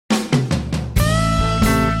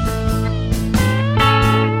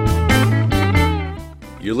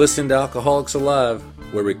You're listening to Alcoholics Alive,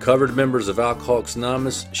 where recovered members of Alcoholics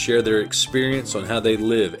Anonymous share their experience on how they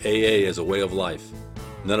live AA as a way of life.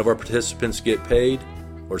 None of our participants get paid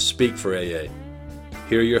or speak for AA.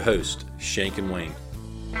 Here are your hosts, Shank and Wayne.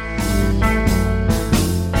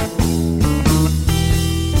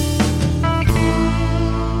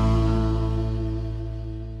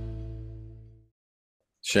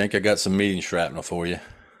 Shank, I got some meeting shrapnel for you.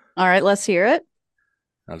 All right, let's hear it.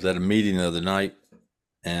 I was at a meeting the other night,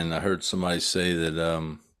 and I heard somebody say that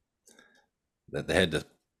that they had to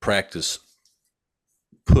practice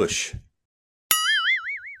push.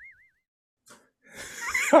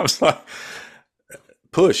 I was like,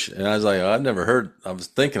 push. And I was like, I've never heard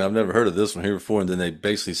of this one here before. And then they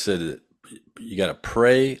basically said that you got to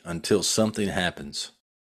pray until something happens.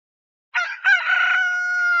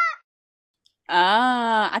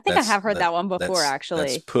 I think I have heard that one before, actually.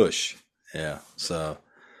 That's push. Yeah. So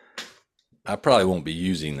I probably won't be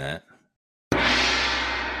using that.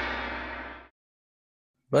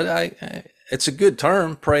 But it's a good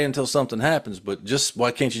term, pray until something happens. But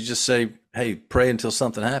why can't you just say, hey, pray until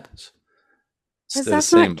something happens? Because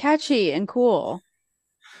that's not catchy and cool.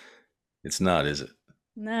 It's not, is it?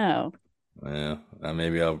 No. Well,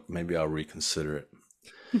 maybe I'll reconsider it.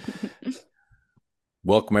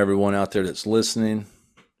 Welcome everyone out there that's listening.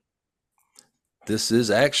 This is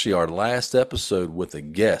actually our last episode with a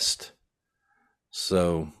guest.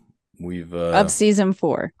 So we've of season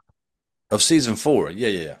 4. Of season 4,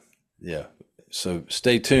 yeah. So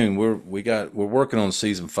stay tuned. We're working on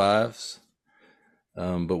season 5s,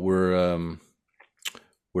 but we're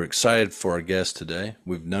excited for our guest today.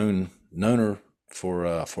 We've known her for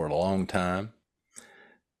a long time.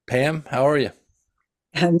 Pam, how are you?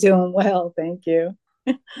 I'm doing well, thank you.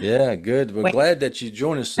 Yeah, good. We're glad that you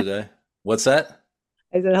joined us today. What's that?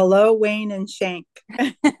 I said hello, Wayne and Shank.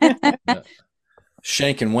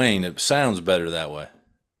 Shank and Wayne. It sounds better that way.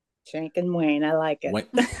 Shank and Wayne, I like it.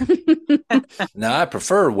 Now I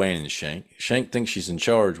prefer Wayne and Shank. Shank thinks she's in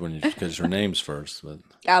charge because her name's first, but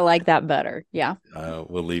I like that better. Yeah.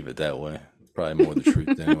 We'll leave it that way. Probably more the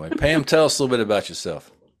truth anyway. Pam, tell us a little bit about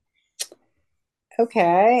yourself.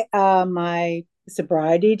 Okay. My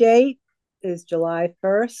sobriety date is July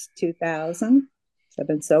 1st, 2000. So I've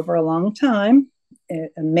been sober a long time.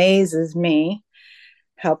 It amazes me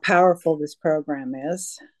how powerful this program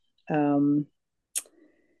is.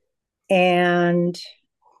 And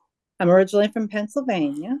I'm originally from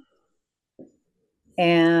Pennsylvania.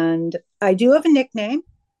 And I do have a nickname,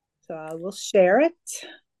 so I will share it.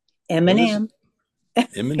 Eminem.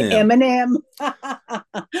 Eminem.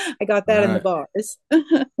 I got that in the bars.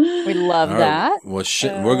 We love that. Well,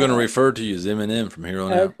 we're going to refer to you as Eminem from here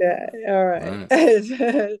on out. Okay. All right.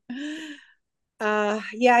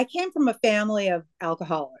 Yeah, I came from a family of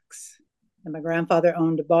alcoholics. And my grandfather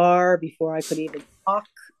owned a bar before I could even talk.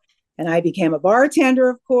 And I became a bartender,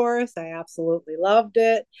 of course. I absolutely loved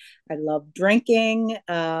it. I loved drinking.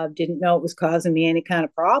 Didn't know it was causing me any kind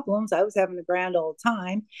of problems. I was having a grand old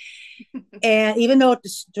time. And even though it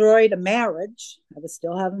destroyed a marriage, I was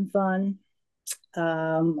still having fun.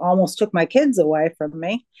 Almost took my kids away from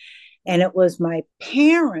me. And it was my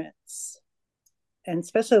parents, and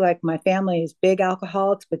especially like my family is big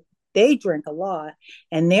alcoholics, but they drink a lot.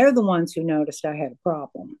 And they're the ones who noticed I had a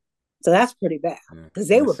problem. So that's pretty bad because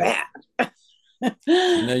they were bad. You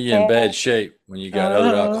know you're in bad shape when you got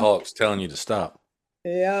other alcoholics telling you to stop.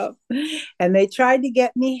 Yeah. And they tried to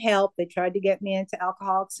get me help. They tried to get me into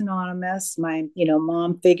Alcoholics Anonymous. My,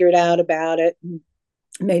 mom figured out about it.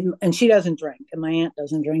 And she doesn't drink. And my aunt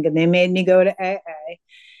doesn't drink. And they made me go to AA.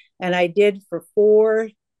 And I did for 4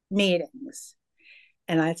 meetings.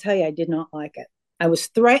 And I tell you, I did not like it. I was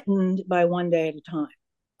threatened by one day at a time.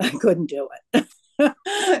 I couldn't do it.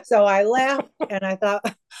 So I left and I thought,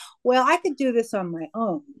 well, I could do this on my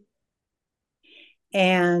own.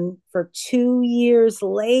 And for 2 years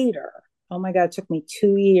later, oh my God, it took me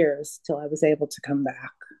 2 years till I was able to come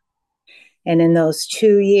back. And in those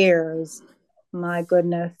 2 years, my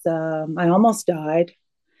goodness, I almost died.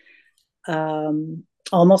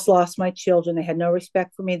 Almost lost my children. They had no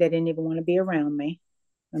respect for me. They didn't even want to be around me.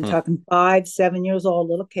 I'm talking 5, 7 years old,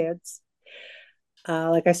 little kids.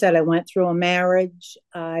 Like I said, I went through a marriage.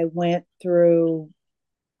 I went through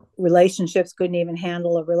relationships, couldn't even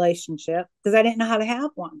handle a relationship because I didn't know how to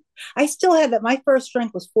have one. I still had that. My first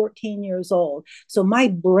drink was 14 years old. So my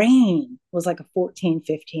brain was like a 14,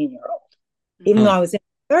 15-year-old, even though I was in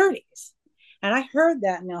my 30s. And I heard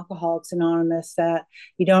that in Alcoholics Anonymous that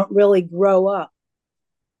you don't really grow up,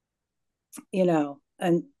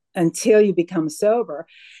 and until you become sober.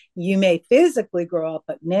 You may physically grow up,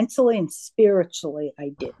 but mentally and spiritually, I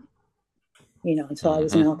didn't. until I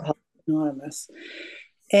was Mm-hmm. an Alcoholics Anonymous.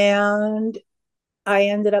 And I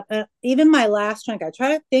ended up, even my last drink, I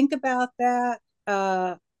try to think about that.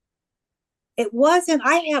 Uh, it wasn't,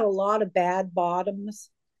 I had a lot of bad bottoms,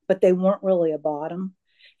 but they weren't really a bottom.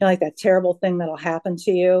 Like that terrible thing that'll happen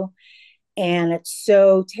to you. And it's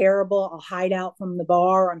so terrible. I'll hide out from the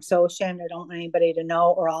bar. I'm so ashamed. I don't want anybody to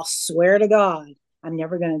know, or I'll swear to God, I'm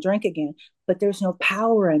never going to drink again. But there's no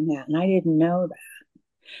power in that. And I didn't know that.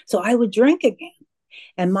 So I would drink again.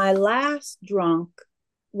 And my last drunk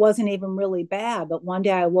wasn't even really bad. But one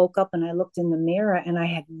day I woke up and I looked in the mirror and I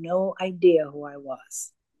had no idea who I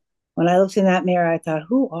was. When I looked in that mirror, I thought,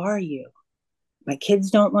 who are you? My kids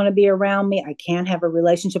don't want to be around me. I can't have a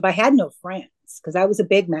relationship. I had no friends because I was a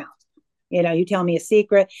big mouth. You tell me a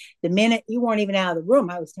secret. The minute you weren't even out of the room,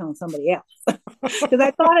 I was telling somebody else because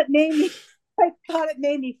I thought it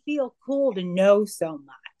made me feel cool to know so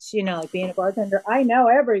much. Like being a bartender, I know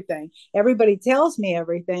everything. Everybody tells me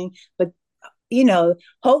everything, but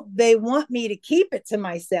hope they want me to keep it to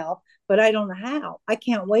myself, but I don't know how. I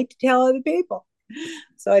can't wait to tell other people.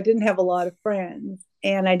 So I didn't have a lot of friends,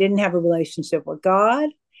 and I didn't have a relationship with God.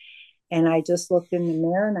 And I just looked in the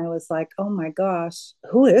mirror and I was like, oh my gosh,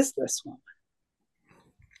 who is this woman?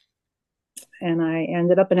 And I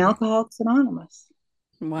ended up in Alcoholics Anonymous.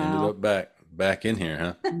 Ended Wow. up back in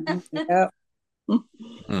here, huh? Yeah.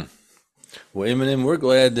 Hmm. Well, Eminem, we're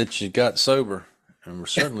glad that you got sober, and we're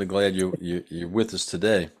certainly glad you're with us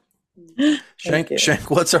today. Thank Shank, you.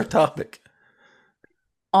 Shank, what's our topic?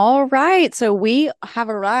 All right. So we have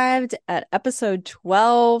arrived at episode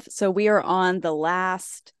 12. So we are on the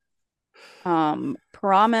last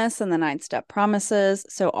promise and the 9-step promises.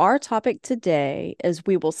 So our topic today is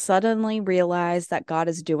we will suddenly realize that God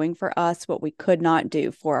is doing for us what we could not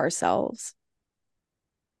do for ourselves.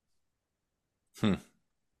 Hmm.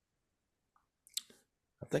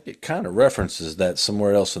 I think it kind of references that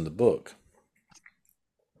somewhere else in the book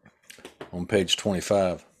on page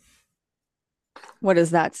 25. What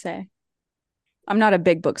does that say? I'm not a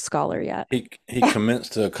big book scholar yet. He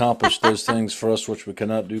commenced to accomplish those things for us which we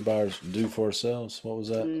cannot do for ourselves. What was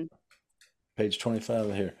that? Mm. Page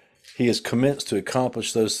 25 here. He has commenced to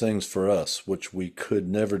accomplish those things for us which we could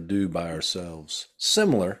never do by ourselves.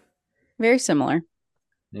 Similar. Very similar.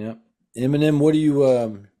 Yeah. Eminem,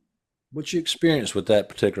 what's your experience with that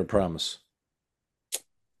particular promise?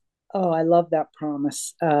 Oh, I love that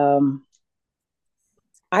promise.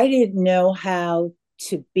 I didn't know how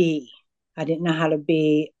to be. I didn't know how to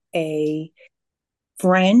be a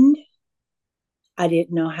friend. I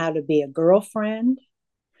didn't know how to be a girlfriend.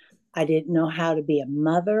 I didn't know how to be a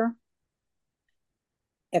mother.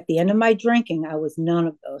 At the end of my drinking, I was none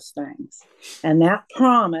of those things. And that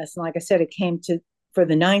promise, like I said, it came to for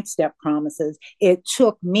the 9-step promises. It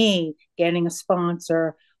took me getting a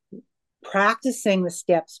sponsor, practicing the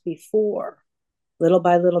steps before, little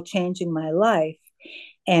by little changing my life,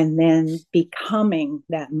 and then becoming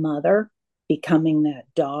that mother, becoming that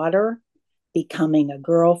daughter, becoming a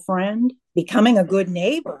girlfriend, becoming a good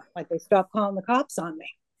neighbor. Like they stopped calling the cops on me,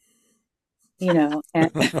 and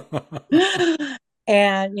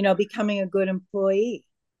and becoming a good employee.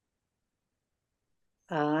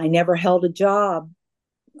 I never held a job.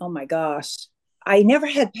 Oh my gosh, I never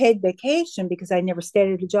had paid vacation because I never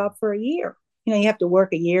stayed at a job for a year. You have to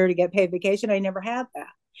work a year to get paid vacation. I never had that.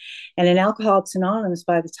 And in Alcoholics Anonymous,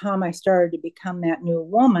 by the time I started to become that new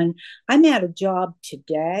woman, I'm at a job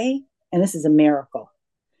today, and this is a miracle.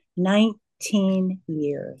 19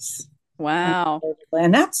 years. Wow.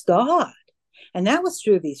 And that's God. And that was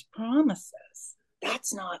through these promises.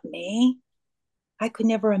 That's not me. I could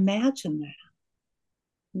never imagine that.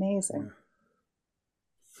 Amazing.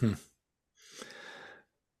 Hmm.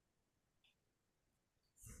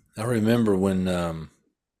 I remember when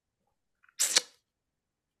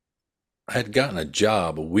I had gotten a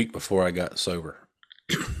job a week before I got sober.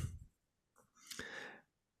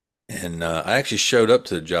 And I actually showed up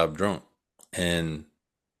to the job drunk, and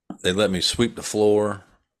they let me sweep the floor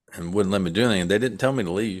and wouldn't let me do anything. They didn't tell me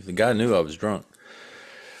to leave. The guy knew I was drunk.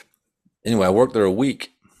 Anyway, I worked there a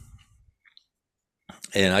week,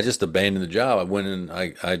 and I just abandoned the job. I went in,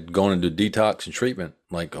 I'd gone into detox and treatment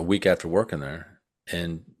like a week after working there,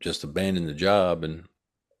 and just abandoned the job. And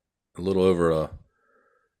a little over a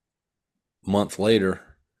month later,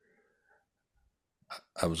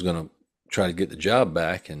 I was going to try to get the job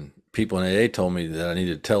back, and people in AA told me that I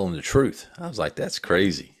needed to tell them the truth. I was like, that's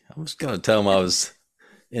crazy. I was going to tell them I was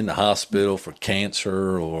in the hospital for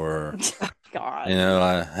cancer, or, God.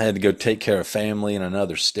 I had to go take care of family in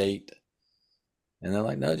another state. And they're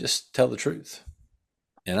like, no, just tell the truth.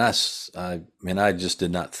 and I mean, I just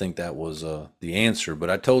did not think that was the answer, but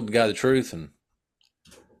I told the guy the truth, and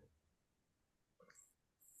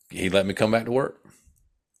he let me come back to work.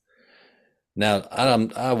 Now,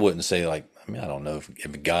 I wouldn't say like, I mean, I don't know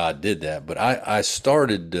if God did that, but I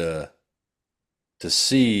started to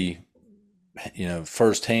see,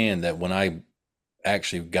 firsthand that when I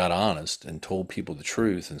actually got honest and told people the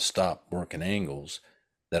truth and stopped working angles,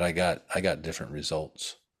 that I got different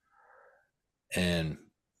results. And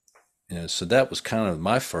so that was kind of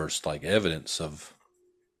my first like evidence of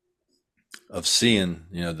seeing,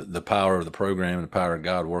 the power of the program and the power of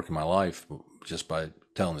God work in my life just by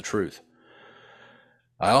telling the truth.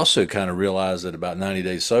 I also kind of realized that about 90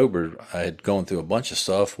 days sober, I had gone through a bunch of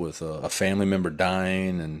stuff with a family member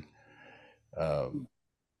dying, and uh,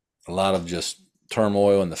 a lot of just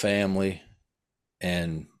turmoil in the family.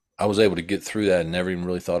 And I was able to get through that and never even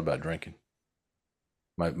really thought about drinking.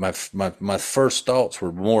 My first thoughts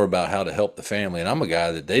were more about how to help the family. And I'm a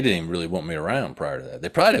guy that they didn't even really want me around prior to that. They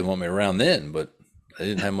probably didn't want me around then, but they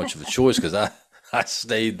didn't have much of a choice because I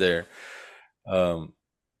stayed there. Um,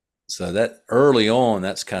 so that early on,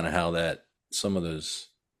 that's kind of how that some of those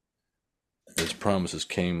promises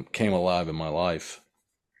came alive in my life.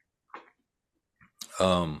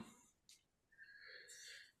 Um,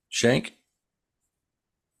 Shank,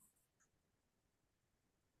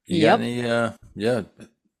 you got Yep. any? Yeah.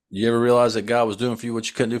 You ever realize that God was doing for you what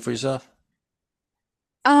you couldn't do for yourself?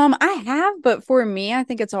 I have, but for me, I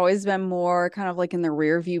think it's always been more kind of like in the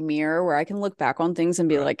rear view mirror where I can look back on things and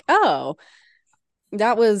be Right. like, oh,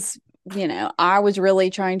 that was, I was really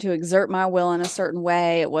trying to exert my will in a certain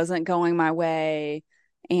way. It wasn't going my way.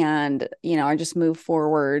 And, I just moved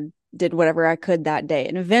forward, did whatever I could that day.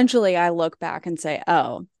 And eventually I look back and say,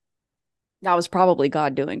 oh, that was probably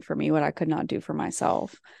God doing for me what I could not do for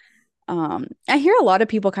myself. I hear a lot of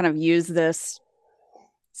people kind of use this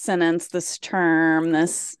sentence, this term,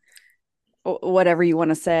 this whatever you want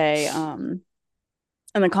to say. And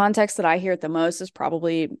the context that I hear it the most is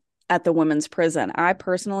probably at the women's prison. I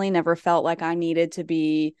personally never felt like I needed to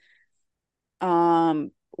be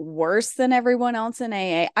worse than everyone else in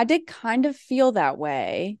AA. I did kind of feel that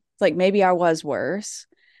way. Like maybe I was worse,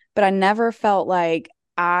 but I never felt like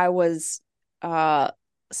I was uh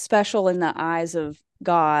special in the eyes of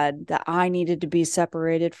God, that I needed to be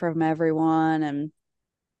separated from everyone. And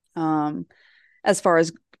um as far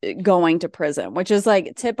as going to prison, which is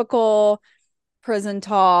like typical prison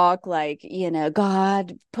talk, like,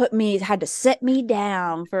 God had to sit me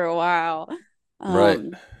down for a while. Right.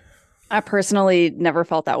 I personally never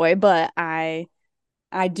felt that way, but I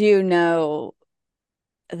do know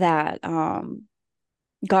that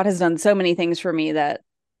God has done so many things for me that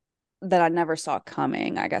I never saw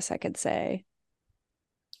coming, I guess I could say.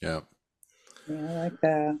 Yeah. Yeah, I like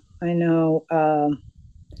that. I know.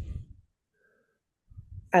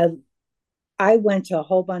 I I went to a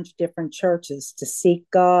whole bunch of different churches to seek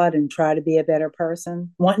God and try to be a better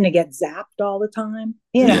person, wanting to get zapped all the time.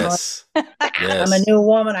 Yes. I'm a Yes. new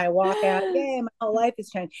woman. I walk out, yay, my whole life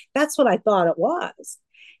has changed. That's what I thought it was.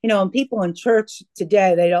 And people in church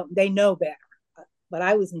today, they know better. But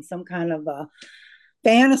I was in some kind of a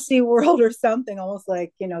fantasy world or something, almost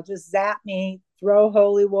like, just zap me, throw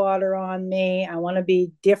holy water on me. I want to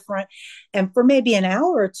be different. And for maybe an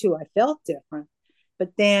hour or two, I felt different.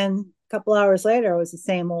 But then a couple hours later, I was the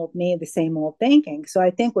same old me, the same old thinking. So I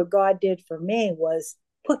think what God did for me was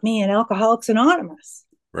put me in Alcoholics Anonymous.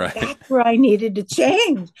 Right. That's where I needed to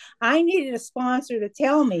change. I needed a sponsor to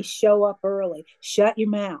tell me, show up early, shut your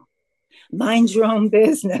mouth, mind your own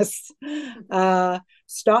business,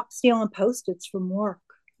 stop stealing Post-its from work.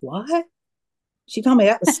 What? She told me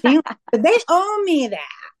that was stealing. But they owe me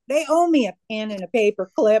that. They owe me a pen and a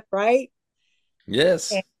paper clip, right?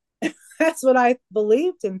 Yes. And that's what I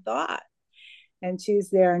believed and thought. And she's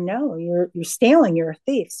there. No, you're stealing. You're a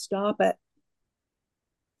thief. Stop it.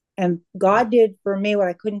 And God did for me what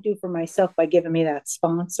I couldn't do for myself by giving me that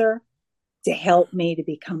sponsor to help me to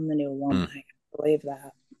become the new woman. Mm. I believe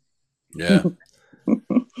that. Yeah.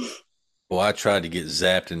 Well, I tried to get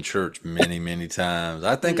zapped in church many, many times.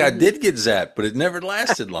 I think I Mm-hmm. did get zapped, but it never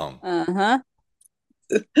lasted long. Uh-huh.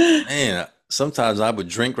 Man, sometimes I would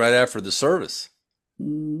drink right after the service.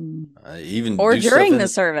 I even Or do stuff during in the the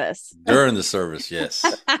service. during the service.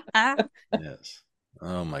 Yes. Yes.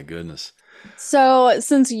 Oh my goodness. So,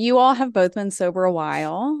 since you all have both been sober a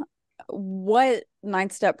while, what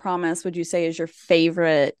ninth step promise would you say is your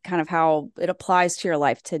favorite, kind of how it applies to your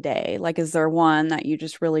life today? Like, is there one that you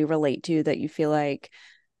just really relate to that you feel like,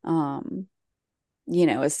 um,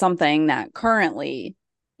 is something that currently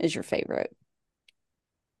is your favorite?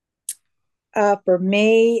 For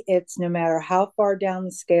me, it's no matter how far down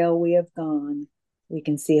the scale we have gone, we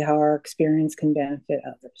can see how our experience can benefit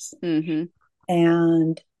others. Mm-hmm.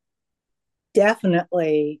 And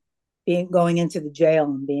definitely being going into the jail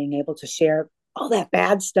and being able to share all that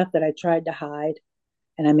bad stuff that I tried to hide,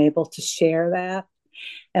 and I'm able to share that.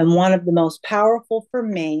 And one of the most powerful for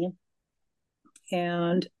me,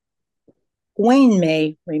 and Wayne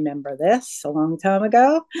may remember this a long time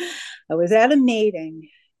ago, I was at a meeting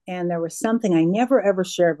and there was something I never ever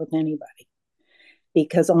shared with anybody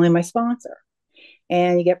because only my sponsor.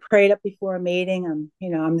 And you get prayed up before a meeting.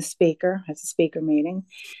 I'm the speaker. It's a speaker meeting.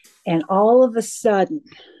 And all of a sudden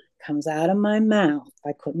comes out of my mouth,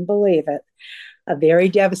 I couldn't believe it, a very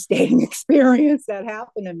devastating experience that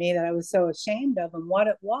happened to me that I was so ashamed of. And what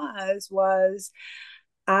it was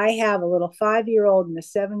I have a little 5-year-old and a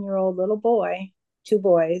 7-year-old little boy, 2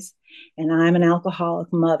 boys, and I'm an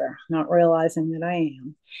alcoholic mother, not realizing that I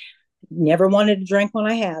am. Never wanted to drink when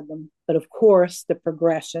I had them. But of course, the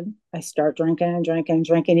progression, I start drinking and drinking and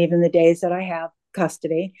drinking, even the days that I have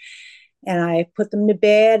custody. And I put them to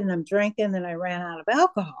bed and I'm drinking, and I ran out of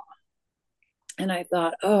alcohol. And I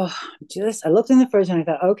thought, oh, I looked in the fridge and I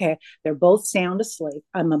thought, okay, they're both sound asleep.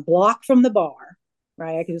 I'm a block from the bar,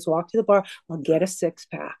 right? I could just walk to the bar. I'll get a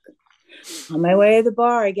 6-pack. On my way to the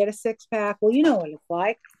bar, I get a 6-pack. Well, you know what it's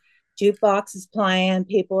like. Jukebox is playing.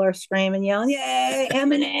 People are screaming, yelling, "Yay,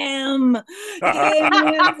 Eminem! Yay,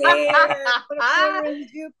 Eminem's here! Put a quarter in the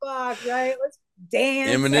jukebox, right? Let's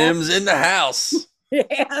dance." Eminem's in the house.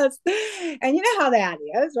 Yes. And you know how that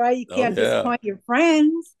is, right? You can't disappoint your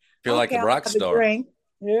friends. Feel like a rock star. Drink.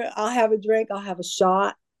 Yeah, I'll have a drink. I'll have a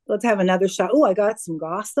shot. Let's have another shot. Oh, I got some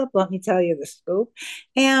gossip. Let me tell you the scoop.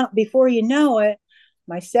 And before you know it,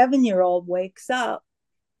 my 7-year-old wakes up,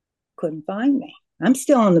 couldn't find me. I'm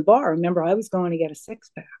still in the bar. Remember, I was going to get a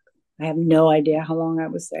 6-pack. I have no idea how long I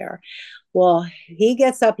was there. Well, he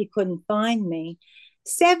gets up. He couldn't find me.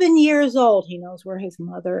 7 years old. He knows where his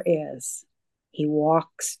mother is. He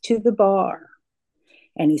walks to the bar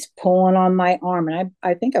and he's pulling on my arm. And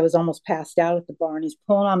I think I was almost passed out at the bar. And he's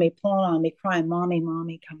pulling on me, crying, "Mommy,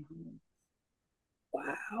 Mommy, come home."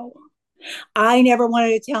 Wow. I never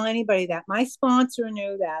wanted to tell anybody that. My sponsor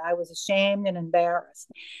knew that. I was ashamed and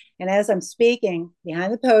embarrassed. And as I'm speaking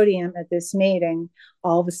behind the podium at this meeting,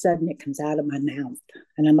 all of a sudden it comes out of my mouth.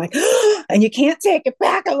 And I'm like, and you can't take it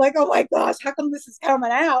back. I'm like, oh my gosh, how come this is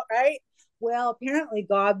coming out, right? Well, apparently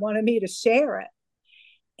God wanted me to share it.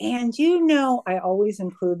 And I always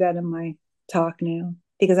include that in my talk now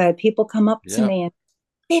because I had people come up to me and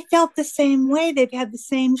they felt the same way. They've had the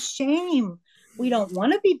same shame. We don't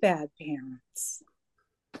want to be bad parents.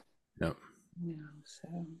 Yep.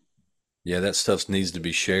 Yeah, that stuff needs to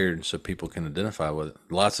be shared so people can identify with it.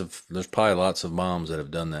 There's probably lots of moms that have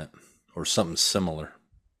done that or something similar.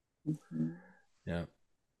 Mm-hmm. Yeah.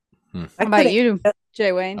 How about you,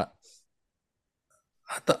 Jay Wayne?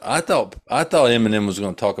 I thought Eminem was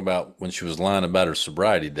going to talk about when she was lying about her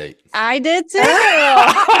sobriety date. I did too.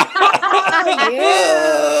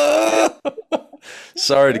 Yeah.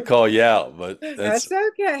 Sorry to call you out, but that's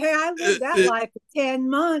okay. Hey, I lived that life for 10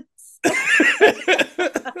 months.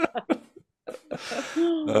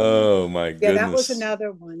 Oh my goodness. Yeah, that was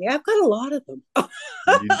another one. Yeah, I've got a lot of them.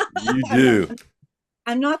 You do.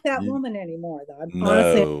 I'm not that woman anymore, though.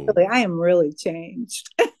 Honestly, I am really changed.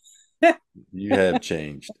 You have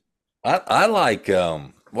changed. I like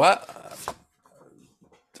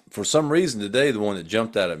for some reason today the one that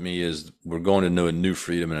jumped out at me is we're going to know a new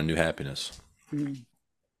freedom and a new happiness. Mm-hmm.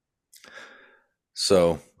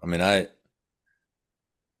 So I mean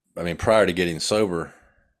prior to getting sober,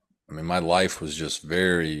 my life was just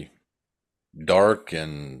very dark,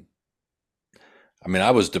 and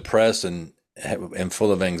I was depressed and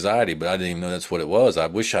full of anxiety, but I didn't even know that's what it was. I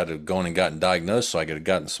wish I'd have gone and gotten diagnosed so I could have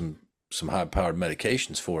gotten some high-powered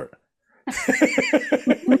medications for it.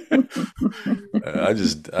 I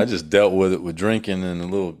just dealt with it with drinking and a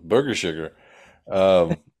little burger sugar.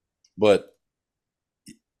 But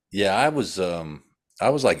yeah, I was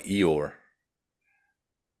like Eeyore.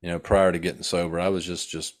 Prior to getting sober, I was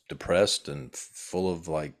just depressed and full of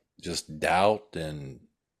just doubt and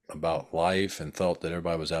about life, and thought that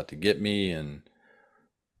everybody was out to get me, and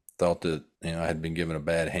thought that I had been given a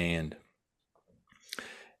bad hand.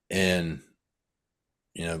 And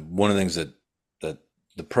one of the things that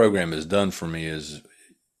the program has done for me is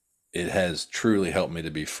it has truly helped me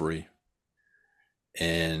to be free,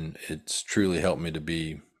 and it's truly helped me to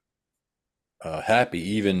be happy,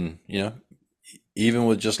 even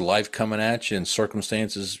with just life coming at you and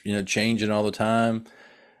circumstances changing all the time.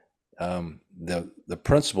 The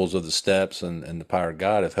principles of the steps and the power of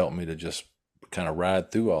God have helped me to just kind of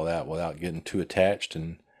ride through all that without getting too attached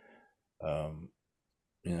and,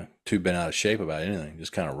 too bent out of shape about anything.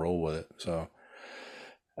 Just kind of roll with it. So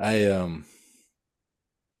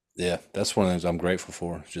yeah, that's one of the things I'm grateful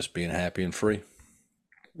for, just being happy and free.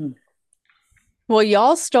 Well,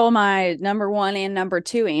 y'all stole my number 1 and number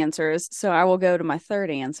 2 answers, so I will go to my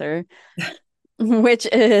third answer, which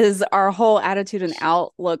is our whole attitude and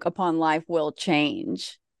outlook upon life will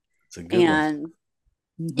change. It's a good and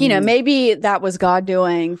one. Maybe that was God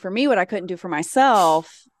doing for me what I couldn't do for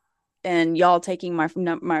myself, and y'all taking my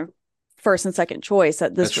first and second choice,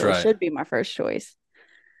 that this really should be my first choice.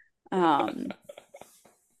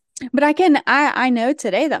 But I know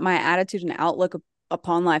today that my attitude and outlook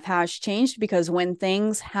upon life has changed, because when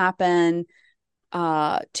things happen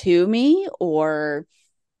to me or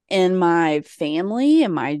in my family,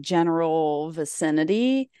 in my general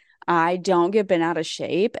vicinity, I don't get bent out of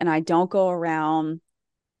shape, and I don't go around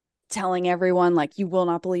telling everyone, like, you will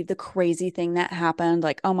not believe the crazy thing that happened.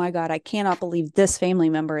 Like, oh my God, I cannot believe this family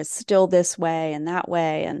member is still this way and that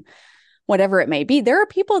way, and whatever it may be. There are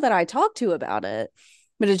people that I talk to about it,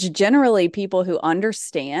 but it's generally people who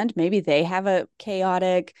understand. Maybe they have a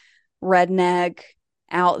chaotic redneck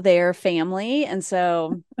out there family, and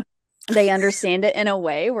so they understand it in a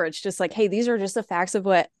way where it's just like, hey, these are just the facts of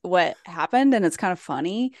what happened, and it's kind of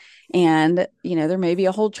funny. And there may be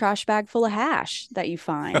a whole trash bag full of hash that you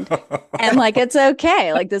find, and like, it's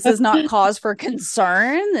okay. Like, this is not cause for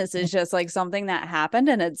concern. This is just like something that happened,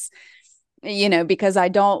 and it's because I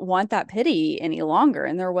don't want that pity any longer.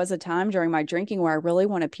 And there was a time during my drinking where I really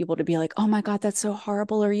wanted people to be like, oh my God, that's so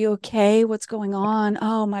horrible. Are you okay? What's going on?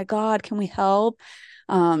 Oh my God, can we help?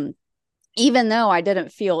 Even though I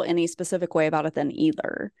didn't feel any specific way about it then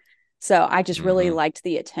either. So I just really liked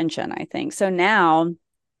the attention, I think. So now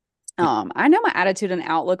I know my attitude and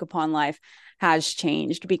outlook upon life has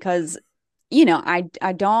changed, because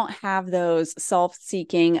I don't have those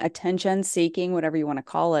self-seeking, attention-seeking, whatever you want to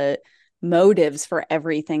call it, motives for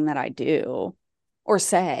everything that I do or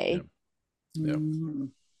say.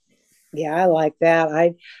 Yeah, I like that.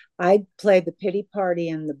 I played the pity party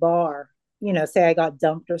in the bar. Say I got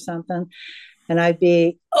dumped or something, and I'd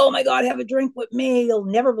be, oh my God, have a drink with me. You'll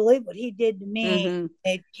never believe what he did to me.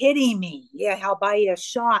 They'd pity me. Yeah, I'll buy you a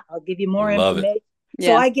shot. I'll give you more information.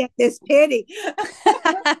 So I get this pity.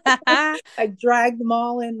 I drag them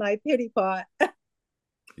all in my pity pot.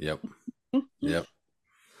 Yep.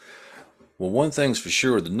 Well, one thing's for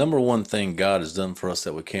sure, the number one thing God has done for us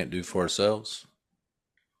that we can't do for ourselves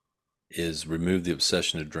is remove the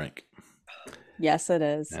obsession to drink. Yes, it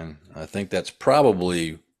is. And I think that's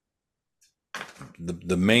probably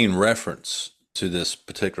the main reference to this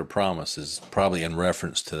particular promise, is probably in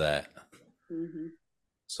reference to that.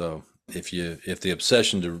 So if the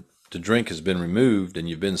obsession to drink has been removed and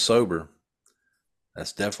you've been sober,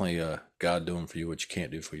 that's definitely God doing for you what you can't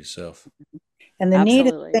do for yourself. And the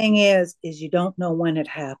neatest thing is you don't know when it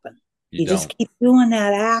happened. You just keep doing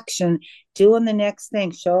that action, doing the next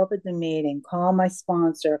thing, show up at the meeting, call my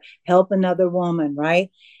sponsor, help another woman, right?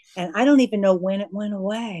 And I don't even know when it went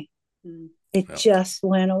away. It just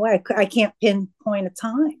went away. I can't pinpoint a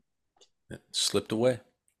time. It slipped away.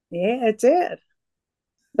 Yeah, it did.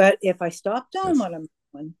 But if I stop doing what I'm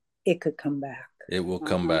doing, it could come back. It will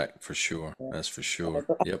come back for sure. That's for sure.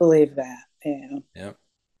 I believe that. Yeah. Yep.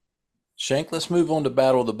 Shank, let's move on to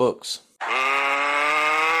Battle of the Books.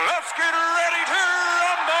 Let's get ready to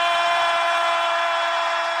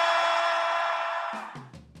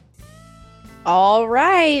rumble! All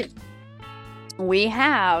right. We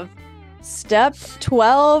have step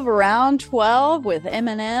 12, round 12 with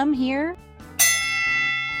Eminem here.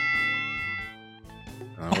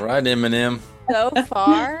 All right, Eminem. So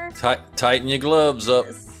far. Tighten your gloves up.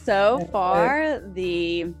 So far,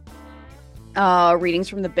 the readings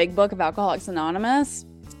from the Big Book of Alcoholics Anonymous,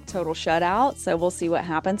 total shutout. So we'll see what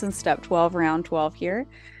happens in step 12, round 12 here.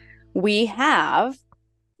 We have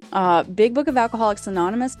Big Book of Alcoholics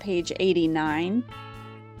Anonymous, page 89.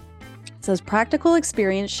 It says, practical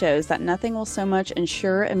experience shows that nothing will so much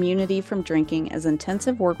ensure immunity from drinking as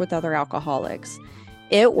intensive work with other alcoholics.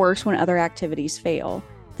 It works when other activities fail.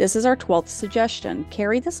 This is our 12th suggestion.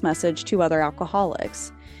 Carry this message to other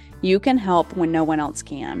alcoholics. You can help when no one else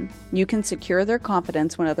can. You can secure their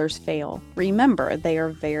confidence when others fail. Remember, they are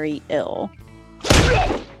very ill.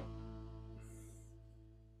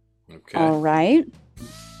 Okay. All right.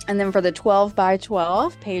 And then for the 12 by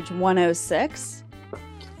 12, page 106,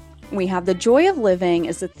 we have the joy of living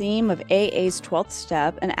is the theme of AA's 12th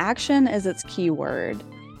step, and action is its key word.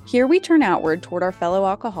 Here we turn outward toward our fellow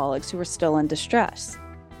alcoholics who are still in distress.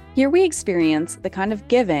 Here we experience the kind of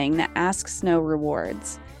giving that asks no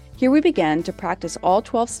rewards. Here we begin to practice all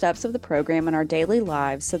 12 steps of the program in our daily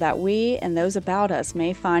lives so that we and those about us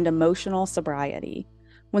may find emotional sobriety.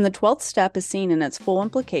 When the 12th step is seen in its full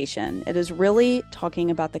implication, it is really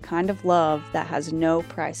talking about the kind of love that has no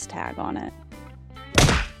price tag on it.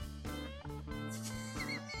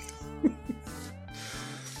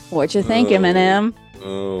 What you think, Eminem?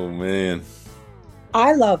 Oh man.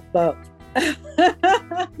 I love both. And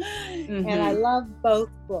I love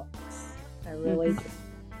both books. I really do.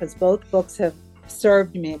 Because both books have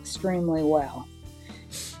served me extremely well.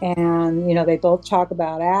 And, you know, they both talk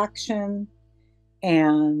about action,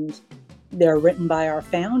 and they're written by our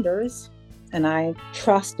founders. And I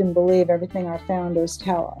trust and believe everything our founders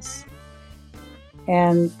tell us.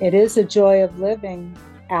 And it is a joy of living.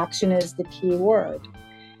 Action is the key word.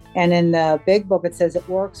 And in the big book, it says it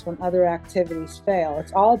works when other activities fail.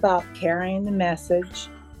 It's all about carrying the message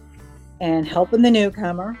and helping the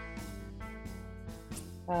newcomer.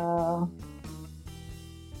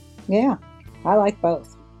 Yeah, I like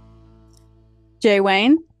both. Jay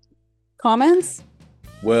Wayne, comments?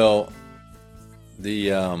 Well,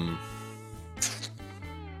 the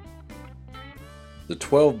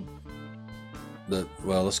 12,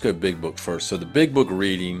 let's go big book first. So the big book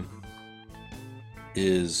reading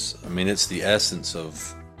is, I mean, it's the essence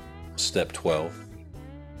of step 12.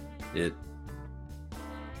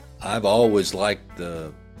 I've always liked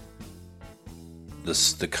the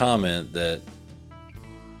comment that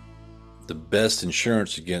the best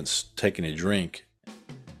insurance against taking a drink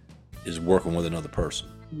is working with another person.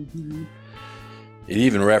 Mm-hmm. It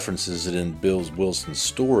even references it in Bill Wilson's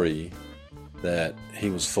story that he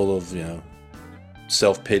was full of,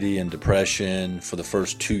 self-pity and depression for the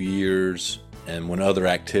first 2 years. And when other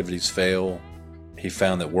activities fail, he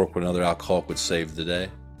found that work with another alcoholic would save the day.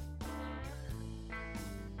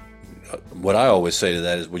 What I always say to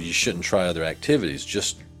that is, well, you shouldn't try other activities.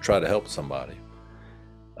 Just try to help somebody.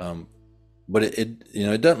 But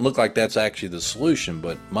it doesn't look like that's actually the solution.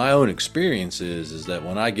 But my own experience is that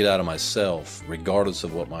when I get out of myself, regardless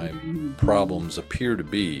of what my problems appear to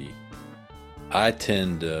be, I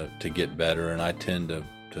tend to get better, and I tend to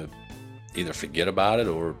either forget about it,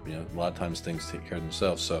 or a lot of times things take care of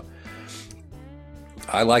themselves. So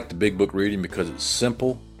I like the big book reading because it's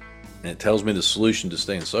simple and it tells me the solution to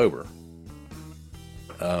staying sober.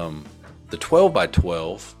 The 12 by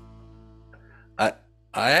 12, I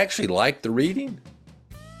actually like the reading.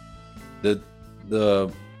 I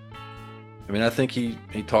think he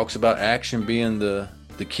talks about action being the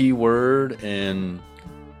key word, and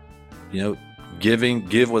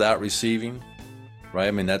give without receiving. Right?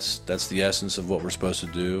 I mean, that's the essence of what we're supposed to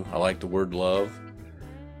do. I like the word love.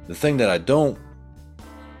 The thing that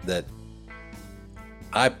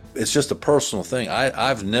it's just a personal thing.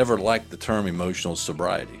 I've never liked the term emotional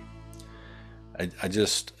sobriety.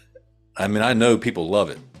 I know people love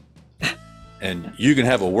it. And you can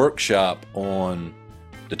have a workshop on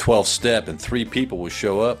the 12th step and 3 people will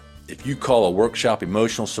show up. If you call a workshop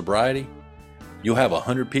emotional sobriety, you'll have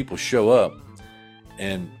 100 people show up.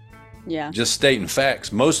 And just stating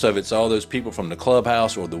facts, most of it's all those people from the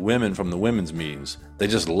clubhouse or the women from the women's meetings. They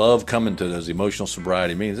just love coming to those emotional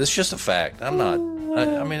sobriety meetings. It's just a fact. I'm not,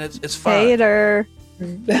 it's fine. Hater.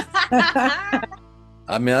 I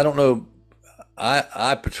don't know.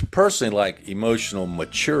 I personally like emotional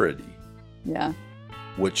maturity. Yeah.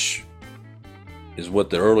 Which is what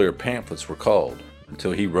the earlier pamphlets were called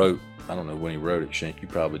until he wrote, I don't know when he wrote it, Shank, you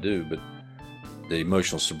probably do, but the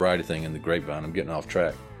emotional sobriety thing in the Grapevine. I'm getting off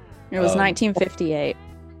track. It was 1958.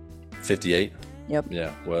 58? Yep.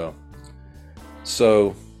 Yeah, well,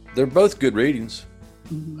 so they're both good readings.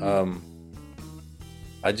 Mm-hmm.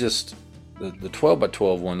 The 12 by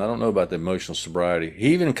 12 one, I don't know about the emotional sobriety.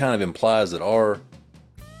 He even kind of implies that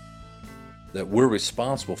we're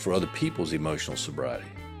responsible for other people's emotional sobriety,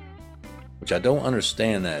 which I don't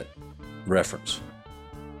understand that reference.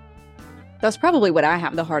 That's probably what I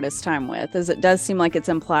have the hardest time with, is it does seem like it's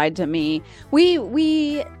implied to me.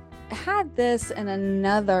 We had this in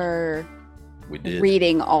another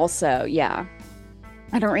reading also. Yeah.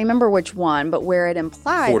 I don't remember which one, but where it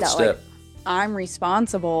implied Fourth that step. like I'm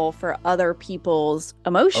responsible for other people's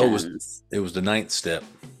emotions. It was the 9th step.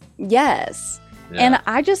 Yes. Yeah.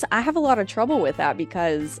 And I have a lot of trouble with that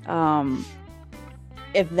because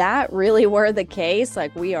if that really were the case,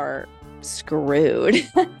 like we are screwed.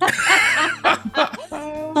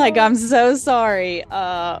 Like, I'm so sorry.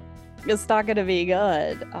 It's not going to be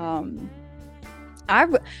good. I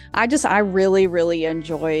really, really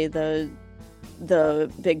enjoy the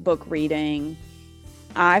big book reading.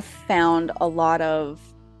 I found a lot of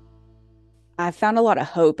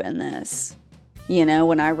hope in this.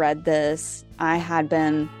 When I read this, I had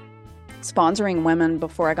been sponsoring women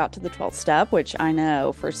before I got to the 12th step, which I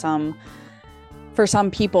know for some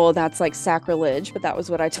people that's like sacrilege, but that was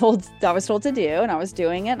what I was told to do, and I was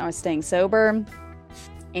doing it, and I was staying sober.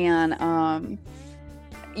 And I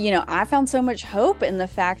found so much hope in the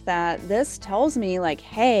fact that this tells me, like,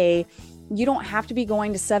 hey, you don't have to be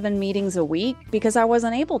going to 7 meetings a week, because I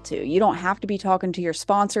wasn't able to. You don't have to be talking to your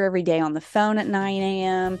sponsor every day on the phone at 9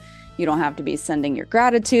 a.m. You don't have to be sending your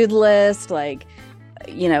gratitude list. Like,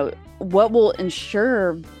 what will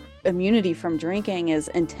ensure immunity from drinking is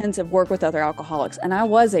intensive work with other alcoholics. And I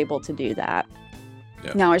was able to do that.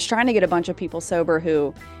 Yeah. Now, I was trying to get a bunch of people sober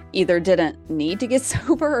who either didn't need to get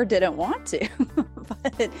sober or didn't want to.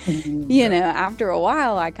 But, after a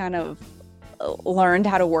while, I kind of learned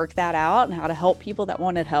how to work that out and how to help people that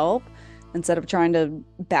wanted help instead of trying to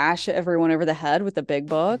bash everyone over the head with the big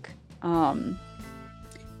book.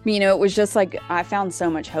 It was just like, I found so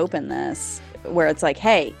much hope in this, where it's like,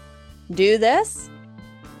 hey, do this.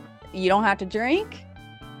 You don't have to drink.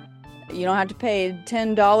 You don't have to pay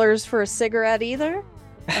 $10 for a cigarette either.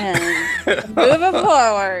 And move it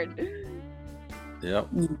forward. Yep.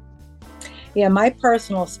 Yeah, my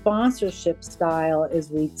personal sponsorship style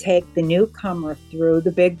is we take the newcomer through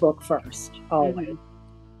the big book first, always.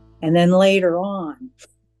 Mm-hmm. And then later on,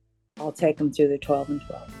 I'll take them through the 12 and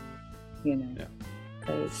 12,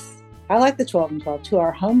 because I like the 12 and 12 too.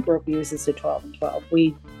 Our home group uses the 12 and 12.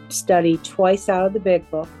 We study twice out of the big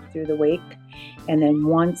book through the week, and then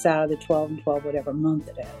once out of the 12 and 12, whatever month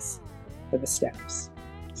it is, for the steps.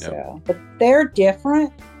 Yep. So, but they're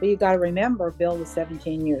different. But you got to remember, Bill was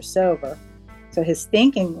 17 years sober, so his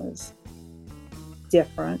thinking was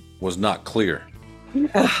different. Was not clear. Well,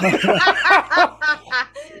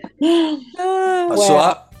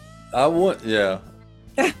 So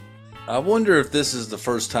I wonder if this is the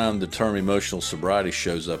first time the term emotional sobriety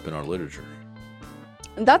shows up in our literature.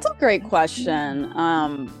 That's a great question.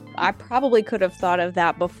 I probably could have thought of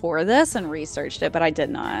that before this and researched it, but I did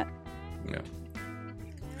not. Yeah.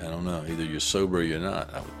 I don't know. Either you're sober or you're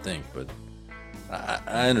not, I would think, but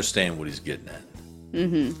I understand what he's getting at.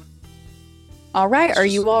 Mm-hmm. All right. Are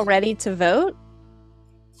you all ready to vote?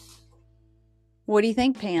 What do you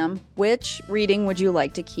think, Pam? Which reading would you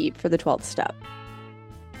like to keep for the 12th step?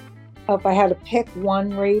 If I had to pick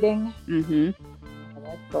one reading, I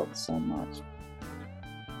like both so much.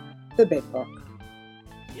 The big book.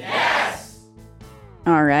 Yes!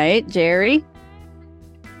 All right, Jerry?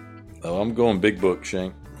 Oh, I'm going big book,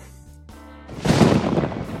 Shank.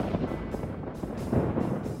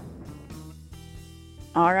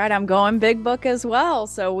 All right, I'm going big book as well.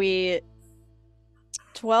 So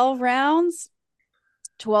 12 rounds,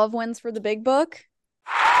 12 wins for the big book.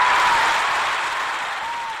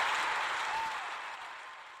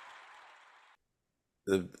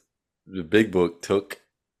 The big book took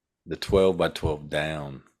the 12 by 12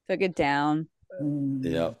 down. Took it down.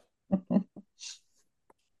 Yep.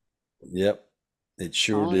 Yep. It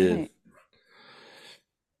sure All did. right.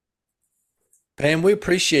 Pam, we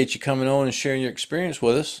appreciate you coming on and sharing your experience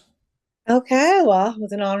with us. Okay, well, it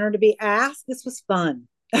was an honor to be asked. This was fun.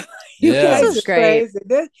 Yeah, this is great.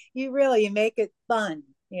 You make it fun,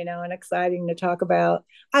 and exciting to talk about.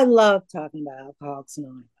 I love talking about Alcoholics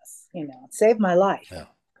Anonymous. It saved my life. Yeah.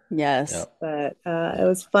 Yes. Yep. But it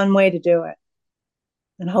was a fun way to do it.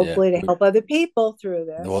 And hopefully to help other people through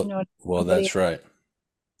this. Well, that's right.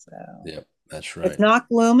 So Yep, that's right. It's not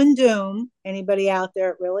gloom and doom. Anybody out there,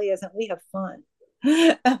 it really isn't. We have fun.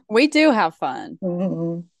 We do have fun.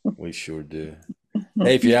 Mm-hmm. We sure do.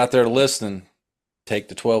 Hey, if you're out there listening, take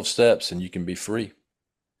the 12 steps and you can be free.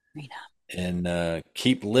 And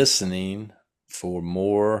keep listening for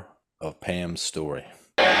more of Pam's story.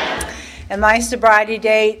 And my sobriety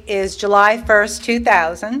date is July 1st,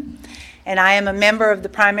 2000. And I am a member of the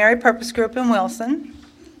Primary Purpose Group in Wilson.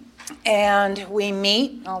 And we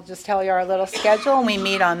meet, I'll just tell you our little schedule. We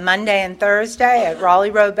meet on Monday and Thursday at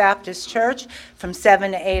Raleigh Road Baptist Church from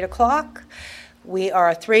 7 to 8 o'clock. We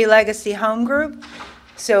are a 3 legacy home group.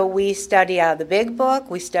 So we study out of the big book.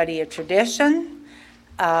 We study a tradition.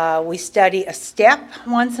 We study a step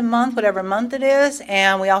once a month, whatever month it is.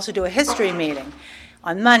 And we also do a history meeting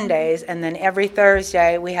on Mondays. And then every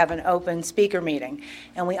Thursday we have an open speaker meeting.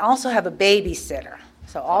 And we also have a babysitter.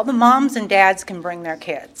 So all the moms and dads can bring their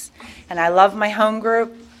kids. And I love my home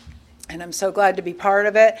group, and I'm so glad to be part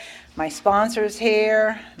of it. My sponsor's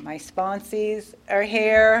here, my sponsees are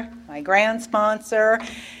here, my grand sponsor,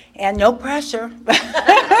 and no pressure. Don't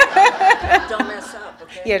mess up,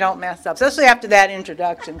 okay? Yeah, don't mess up, especially after that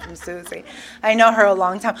introduction from Susie. I know her a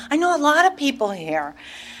long time. I know a lot of people here,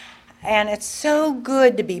 and it's so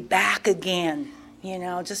good to be back again,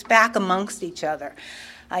 just back amongst each other.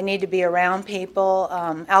 I need to be around people.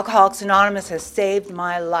 Alcoholics Anonymous has saved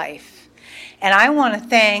my life. And I want to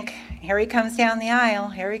thank, here he comes down the aisle,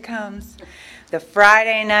 here he comes, the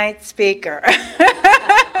Friday night speaker.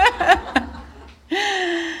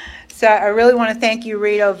 So I really want to thank you,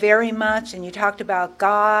 Rito, very much. And you talked about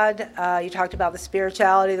God, you talked about the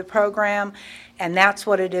spirituality of the program, and that's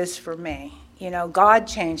what it is for me. You know, God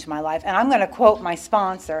changed my life. And I'm going to quote my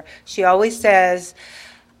sponsor. She always says,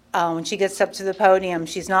 when she gets up to the podium,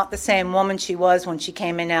 she's not the same woman she was when she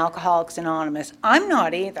came in Alcoholics Anonymous. I'm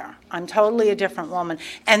not either. I'm totally a different woman.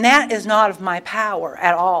 And that is not of my power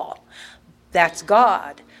at all. That's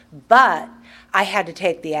God. But I had to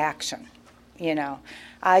take the action, you know.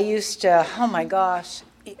 I used to, oh my gosh,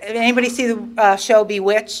 anybody see the show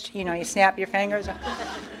Bewitched? You know, you snap your fingers.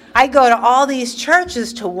 I go to all these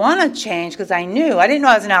churches to want to change because I didn't know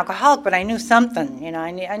I was an alcoholic, but I knew something, you know,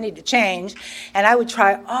 I need to change. And I would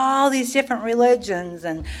try all these different religions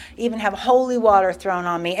and even have holy water thrown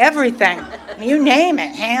on me, everything, you name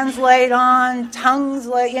it, hands laid on, tongues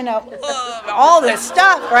laid, you know, all this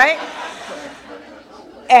stuff, right?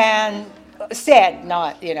 And said,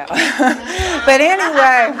 not, you know. But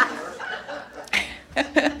anyway,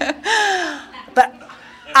 but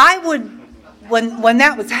I would, when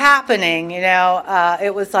that was happening, you know,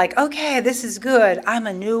 it was like, okay, this is good. I'm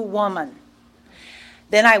a new woman.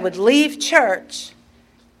 Then I would leave church,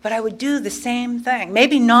 but I would do the same thing.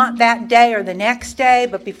 Maybe not that day or the next day,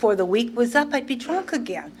 but before the week was up, I'd be drunk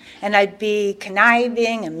again. And I'd be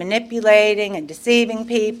conniving and manipulating and deceiving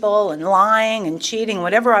people and lying and cheating,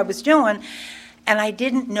 whatever I was doing. And I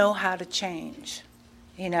didn't know how to change,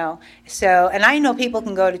 you know. So, and I know people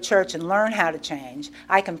can go to church and learn how to change.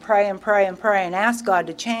 I can pray and pray and pray and ask God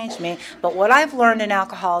to change me. But what I've learned in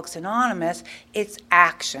Alcoholics Anonymous, it's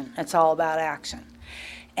action. It's all about action.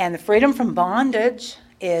 And the freedom from bondage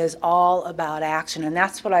is all about action. And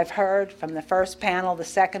that's what I've heard from the first panel, the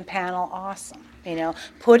second panel. Awesome. You know,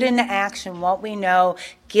 put into action what we know,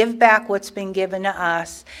 give back what's been given to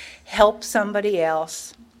us, help somebody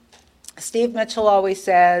else. Steve Mitchell always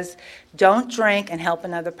says, don't drink and help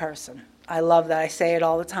another person. I love that. I say it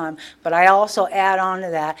all the time. But I also add on to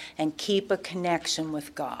that and keep a connection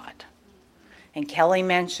with God. And Kelly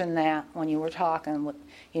mentioned that when you were talking.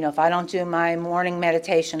 You know, if I don't do my morning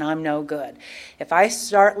meditation, I'm no good. If I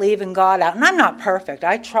start leaving God out, and I'm not perfect,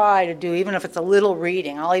 I try to do, even if it's a little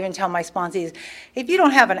reading. I'll even tell my sponsees, if you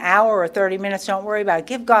don't have an hour or 30 minutes, don't worry about it.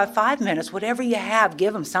 Give God 5 minutes. Whatever you have,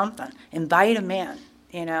 give him something. Invite him in,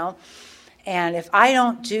 you know. And if I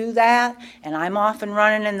don't do that, and I'm off and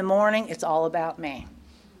running in the morning, it's all about me.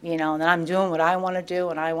 You know, and then I'm doing what I want to do,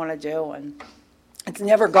 and it's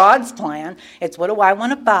never God's plan. It's what do I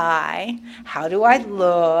want to buy? How do I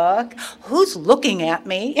look? Who's looking at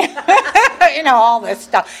me? You know, all this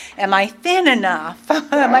stuff. Am I thin enough?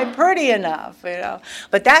 Am I pretty enough? You know,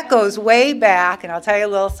 but that goes way back, and I'll tell you a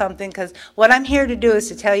little something, because what I'm here to do is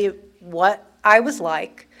to tell you what I was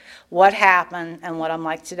like, what happened, and what I'm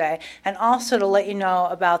like today, and also to let you know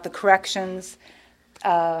about the corrections.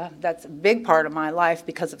 That's a big part of my life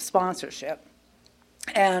because of sponsorship.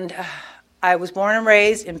 And I was born and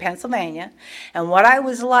raised in Pennsylvania, and what I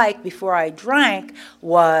was like before I drank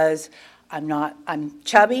was I'm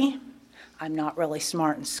chubby, I'm not really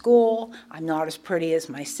smart in school, I'm not as pretty as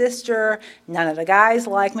my sister, none of the guys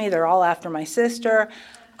like me, they're all after my sister.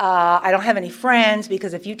 I don't have any friends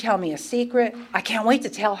because if you tell me a secret, I can't wait to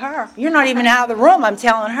tell her. You're not even out of the room, I'm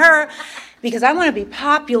telling her, because I want to be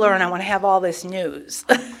popular and I want to have all this news.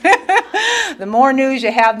 The more news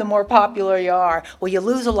you have, the more popular you are. Well, you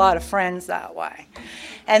lose a lot of friends that way.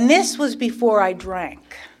 And this was before I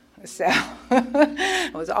drank. So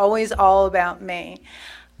it was always all about me.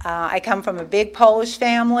 I come from a big Polish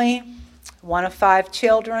family, one of 5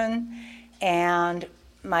 children, and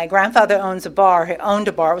my grandfather owned a bar. It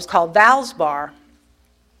was called Val's Bar.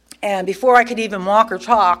 And before I could even walk or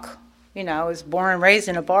talk, you know, I was born and raised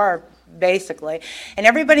in a bar, basically. And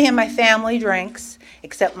everybody in my family drinks,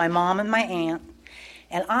 except my mom and my aunt.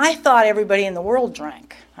 And I thought everybody in the world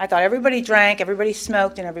drank. I thought everybody drank, everybody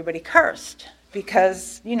smoked, and everybody cursed.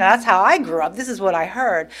 Because, you know, that's how I grew up. This is what I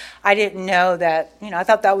heard. I didn't know that, you know, I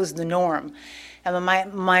thought that was the norm. And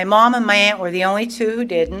my mom and my aunt were the only 2 who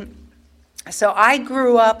didn't. So I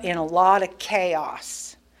grew up in a lot of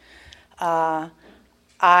chaos. I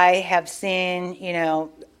have seen, you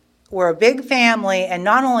know, we're a big family, and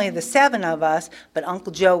not only the 7 of us, but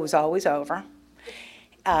Uncle Joe was always over.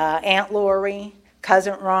 Aunt Lori,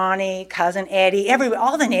 Cousin Ronnie, Cousin Eddie,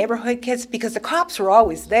 all the neighborhood kids, because the cops were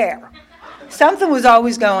always there. Something was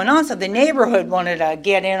always going on, so the neighborhood wanted to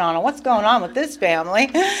get in on it. What's going on with this family?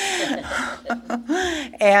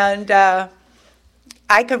 And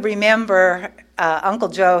I could remember Uncle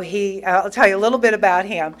Joe, I'll tell you a little bit about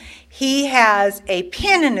him. He has a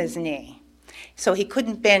pin in his knee, so he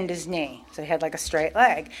couldn't bend his knee. So he had like a straight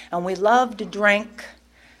leg. And we loved to drink.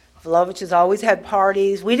 Volovic has always had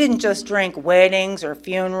parties. We didn't just drink weddings or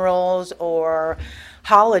funerals or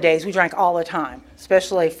holidays. We drank all the time,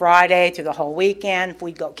 especially Friday through the whole weekend. If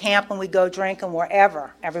we'd go camping, we'd go drinking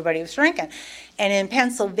wherever. Everybody was drinking. And in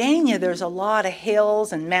Pennsylvania, there's a lot of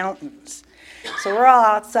hills and mountains. So we're all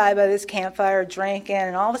outside by this campfire drinking,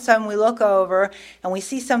 and all of a sudden we look over and we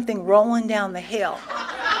see something rolling down the hill.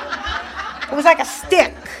 It was like a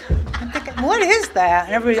stick. I'm thinking, what is that?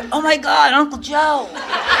 And everybody, oh my God, Uncle Joe.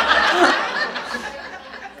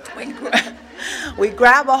 We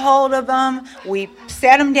grab a hold of him, we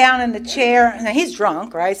set him down in the chair, and he's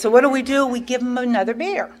drunk, right? So what do? We give him another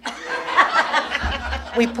beer.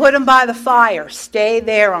 We put him by the fire. Stay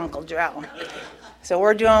there, Uncle Joe. So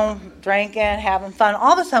we're drinking, having fun.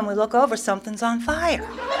 All of a sudden we look over, something's on fire.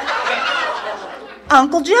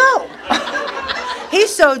 Uncle Joe.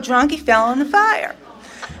 He's so drunk he fell in the fire.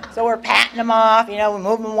 So we're patting him off, we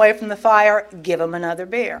move him away from the fire, give him another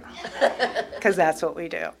beer. Because that's what we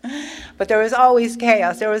do. But there was always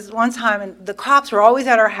chaos. There was one time, and the cops were always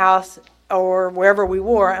at our house or wherever we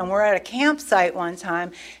were, and we're at a campsite one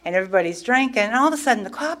time, and everybody's drinking, and all of a sudden the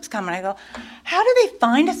cops come, and I go, how do they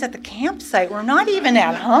find us at the campsite? We're not even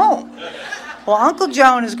at home. Well, Uncle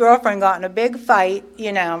Joe and his girlfriend got in a big fight,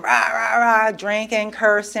 rah, rah, rah, drinking,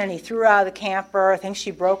 cursing. He threw her out of the camper. I think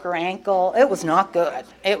she broke her ankle. It was not good.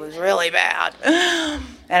 It was really bad.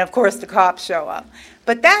 And, of course, the cops show up.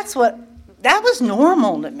 But that was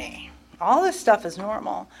normal to me. All this stuff is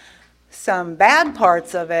normal. Some bad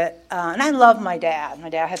parts of it, and I love my dad. My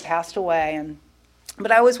dad had passed away,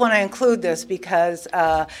 but I always want to include this because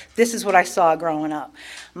this is what I saw growing up.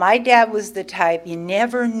 My dad was the type, you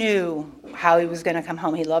never knew how he was going to come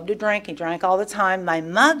home. He loved to drink. He drank all the time. My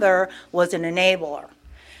mother was an enabler.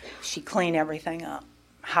 She cleaned everything up,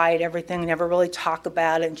 hide everything, never really talk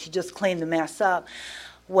about it, and she just cleaned the mess up.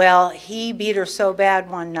 Well, he beat her so bad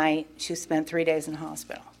one night, she spent 3 days in the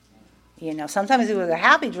hospital. Sometimes he was a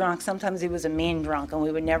happy drunk, sometimes he was a mean drunk, and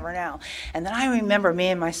we would never know. And then I remember me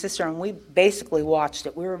and my sister, and we basically watched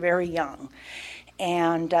it. We were very young.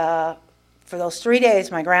 And for those 3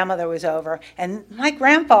 days, my grandmother was over, and my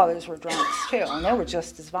grandfathers were drunks too, and they were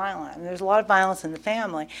just as violent. And there's a lot of violence in the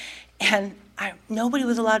family. And nobody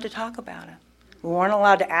was allowed to talk about it. We weren't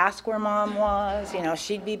allowed to ask where Mom was.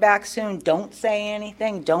 She'd be back soon. Don't say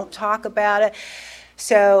anything. Don't talk about it.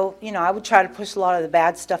 So, I would try to push a lot of the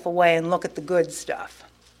bad stuff away and look at the good stuff,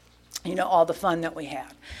 all the fun that we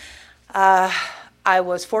had. I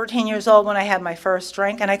was 14 years old when I had my first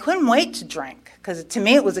drink, and I couldn't wait to drink because to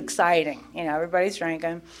me it was exciting. Everybody's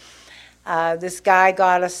drinking. This guy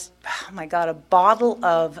got us, a bottle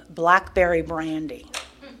of blackberry brandy.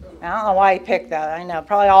 I don't know why he picked that. I know,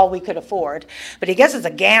 probably all we could afford. But he guesses a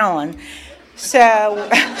gallon. So,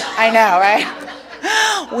 I know, right?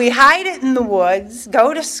 We hide it in the woods,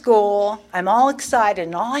 go to school. I'm all excited,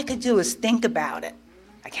 and all I could do is think about it.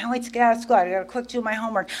 I can't wait to get out of school. I got to quick do my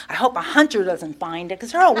homework. I hope a hunter doesn't find it,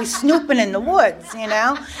 because they're always snooping in the woods,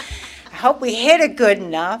 I hope we hit it good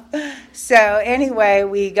enough. So anyway,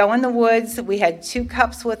 we go in the woods. We had 2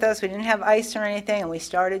 cups with us. We didn't have ice or anything, and we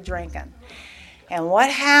started drinking. And what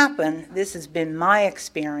happened, this has been my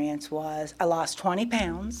experience, was I lost 20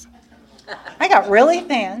 pounds. I got really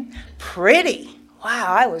thin, pretty.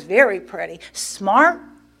 Wow, I was very pretty. Smart,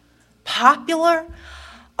 popular.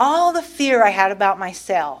 All the fear I had about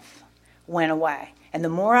myself went away. And the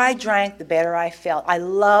more I drank, the better I felt. I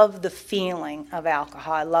love the feeling of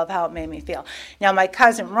alcohol. I love how it made me feel. Now, my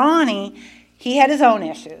cousin Ronnie, he had his own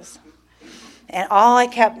issues. And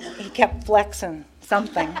he kept flexing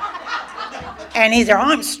something. And he's there,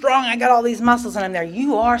 I'm strong, I got all these muscles. And I'm there,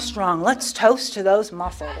 you are strong. Let's toast to those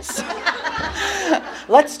muscles.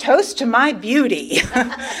 Let's toast to my beauty.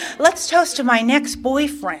 Let's toast to my next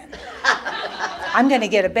boyfriend. I'm going to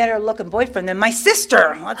get a better looking boyfriend than my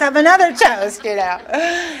sister. Let's have another toast,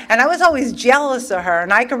 And I was always jealous of her.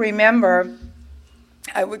 And I can remember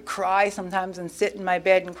I would cry sometimes and sit in my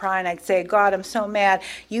bed and cry. And I'd say, God, I'm so mad.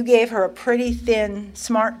 You gave her a pretty thin,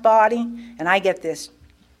 smart body. And I get this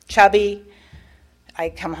chubby. I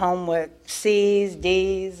come home with C's,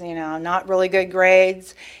 D's, not really good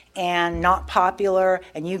grades. And not popular,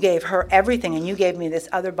 and you gave her everything, and you gave me this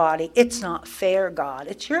other body. It's not fair, God.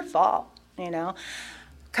 It's your fault,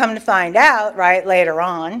 Come to find out, right, later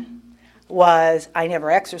on, was I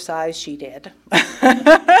never exercised, she did.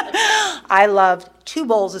 I loved 2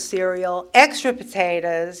 bowls of cereal, extra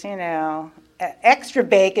potatoes, extra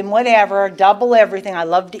bacon, whatever, double everything. I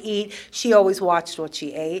love to eat. She always watched what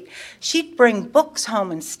she ate. She'd bring books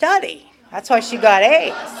home and study. That's why she got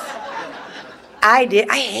A's. I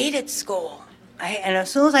hated school. And as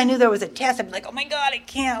soon as I knew there was a test, I'd be like, oh my God, I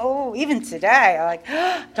can't. Oh, even today, I'm like,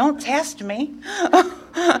 don't test me.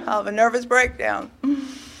 I'll have a nervous breakdown.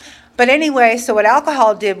 But anyway, so what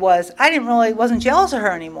alcohol did was I wasn't jealous of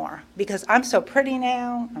her anymore because I'm so pretty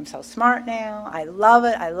now. I'm so smart now. I love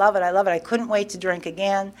it. I love it. I love it. I couldn't wait to drink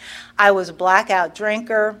again. I was a blackout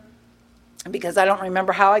drinker because I don't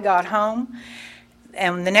remember how I got home.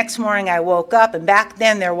 And the next morning I woke up, and back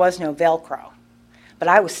then there was no Velcro, but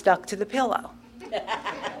I was stuck to the pillow.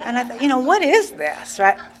 And I thought, what is this,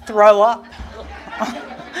 right? Throw up.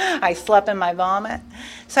 I slept in my vomit.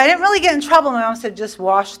 So I didn't really get in trouble. My mom said, just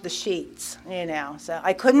wash the sheets, So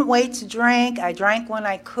I couldn't wait to drink. I drank when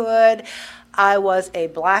I could. I was a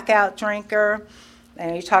blackout drinker.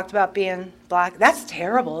 And you talked about being black. That's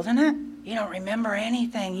terrible, isn't it? You don't remember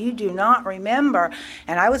anything. You do not remember.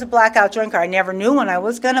 And I was a blackout drinker. I never knew when I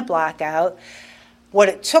was going to black out. What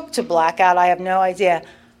it took to black out, I have no idea.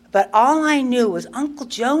 But all I knew was Uncle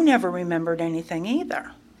Joe never remembered anything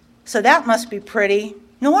either. So that must be pretty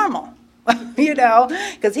normal,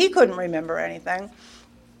 because he couldn't remember anything.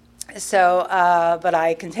 So, but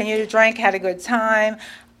I continued to drink, had a good time.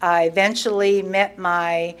 I eventually met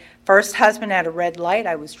my first husband at a red light.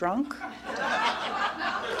 I was drunk.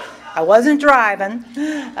 I wasn't driving,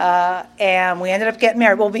 and we ended up getting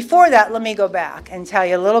married. Well, before that, let me go back and tell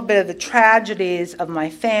you a little bit of the tragedies of my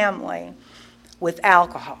family with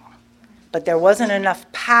alcohol. But there wasn't enough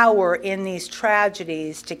power in these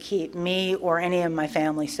tragedies to keep me or any of my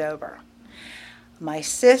family sober. My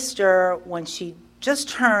sister, when she just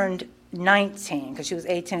turned 19, because she was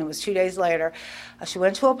 18, it was 2 days later, she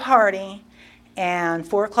went to a party, and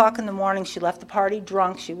 4 o'clock in the morning, she left the party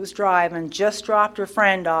drunk. She was driving, just dropped her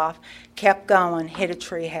friend off, kept going, hit a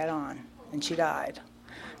tree head on, and she died.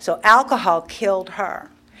 So alcohol killed her.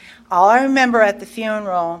 All I remember at the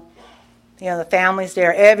funeral, the family's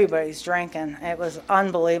there, everybody's drinking. It was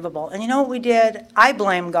unbelievable. And you know what we did? I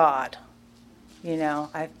blame God.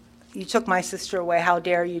 You took my sister away. How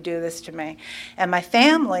dare you do this to me? And my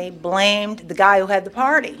family blamed the guy who had the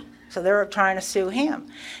party. So they were trying to sue him.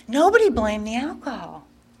 Nobody blamed the alcohol.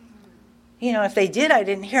 If they did, I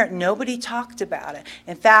didn't hear it. Nobody talked about it.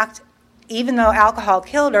 In fact, even though alcohol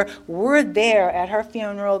killed her, we're there at her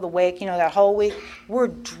funeral, the wake, that whole week. We're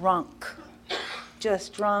drunk.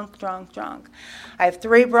 Just drunk. I have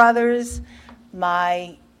 3 brothers.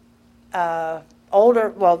 My older,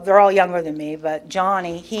 well, they're all younger than me, but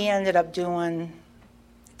Johnny, he ended up doing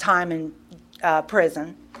time in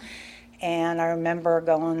prison. And I remember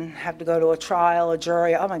have to go to a trial, a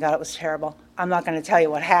jury. Oh my God, it was terrible. I'm not going to tell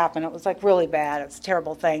you what happened. It was like really bad. It's a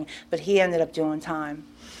terrible thing. But he ended up doing time.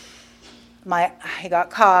 He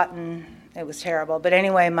got caught, and it was terrible. But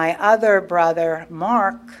anyway, my other brother,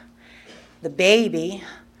 Mark, the baby,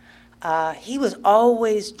 he was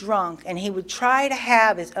always drunk, and he would try to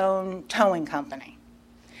have his own towing company,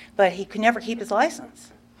 but he could never keep his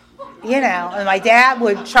license. And my dad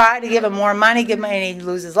would try to give him more money, and he'd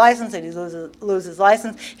lose his license, and he'd lose his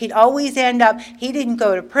license. He'd always end up, he didn't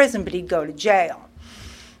go to prison, but he'd go to jail.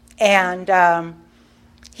 And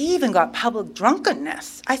he even got public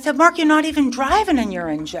drunkenness. I said, Mark, you're not even driving and you're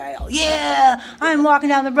in jail. Yeah, I'm walking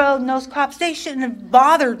down the road and those cops, they shouldn't have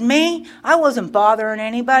bothered me. I wasn't bothering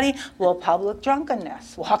anybody. Well, public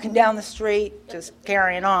drunkenness, walking down the street, just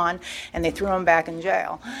carrying on, and they threw him back in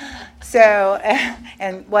jail. So,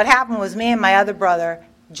 and what happened was me and my other brother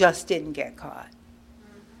just didn't get caught.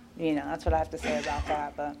 That's what I have to say about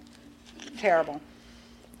that, but terrible.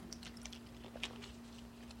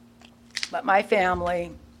 But my family,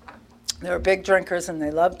 they were big drinkers and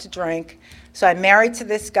they loved to drink. So I'm married to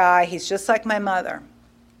this guy. He's just like my mother.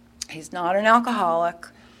 He's not an alcoholic.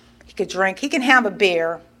 He could drink. He can have a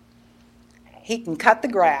beer. He can cut the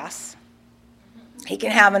grass. He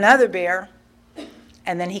can have another beer.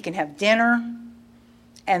 And then he can have dinner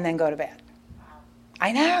and then go to bed.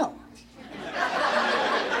 I know.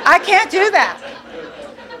 I can't do that.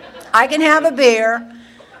 I can have a beer.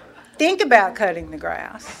 Think about cutting the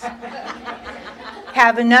grass.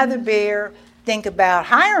 Have another beer. Think about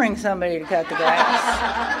hiring somebody to cut the grass.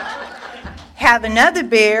 Have another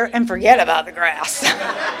beer and forget about the grass.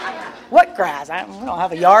 What grass? We don't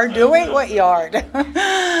have a yard, do we? What yard?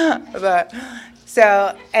 But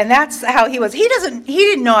so, and that's how he was. He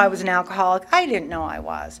didn't know I was an alcoholic. I didn't know I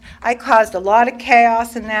was. I caused a lot of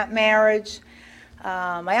chaos in that marriage.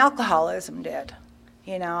 My alcoholism did.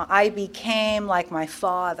 I became like my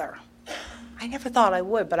father. I never thought I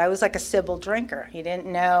would, but I was like a Sybil drinker. He didn't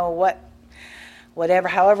know what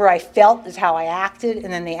However I felt is how I acted,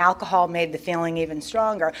 and then the alcohol made the feeling even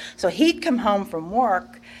stronger. So he'd come home from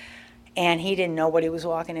work, and he didn't know what he was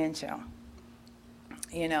walking into.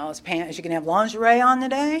 You know, his pants, is you going to have lingerie on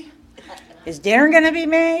today? Is dinner going to be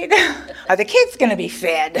made? Are the kids going to be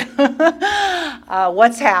fed?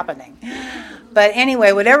 What's happening? But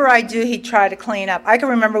anyway, whatever I do, he'd try to clean up. I can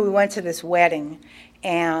remember we went to this wedding,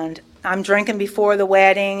 and I'm drinking before the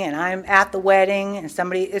wedding, and I'm at the wedding, and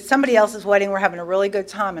it's somebody else's wedding. We're having a really good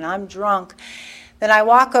time, and I'm drunk. Then I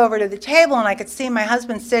walk over to the table, and I could see my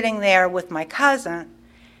husband sitting there with my cousin.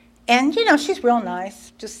 And, you know, she's real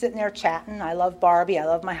nice, just sitting there chatting. I love Barbie. I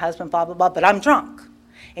love my husband, blah, blah, blah. But I'm drunk.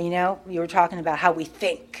 And, you know, you were talking about how we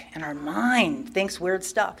think, and our mind thinks weird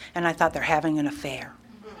stuff. And I thought they're having an affair.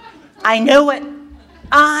 I knew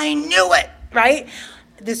it, right?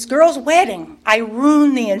 This girl's wedding, I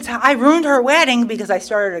ruined her wedding because I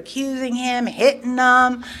started accusing him, hitting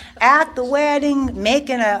them at the wedding,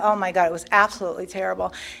 oh my God, it was absolutely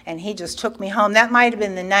terrible. And he just took me home. That might have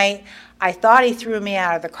been the night. I thought he threw me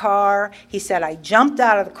out of the car. He said I jumped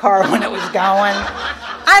out of the car when it was going.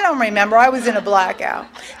 I don't remember. I was in a blackout.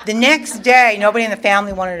 The next day, nobody in the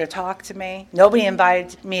family wanted to talk to me. Nobody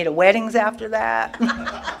invited me to weddings after that.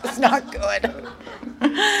 It's not good.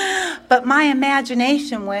 But my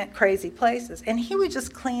imagination went crazy places. And he would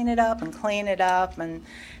just clean it up, and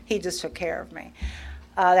he just took care of me.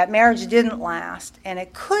 That marriage didn't last, and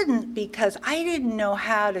it couldn't because I didn't know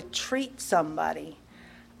how to treat somebody.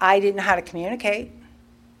 I didn't know how to communicate,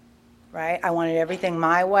 right? I wanted everything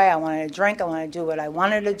my way. I wanted to drink. I wanted to do what I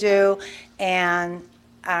wanted to do, and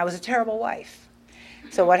I was a terrible wife.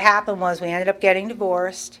 So what happened was we ended up getting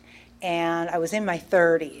divorced, and I was in my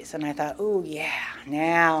 30s, and I thought, oh, yeah,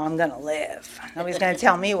 now I'm going to live. Nobody's going to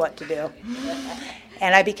tell me what to do.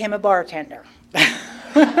 And I became a bartender.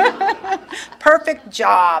 Perfect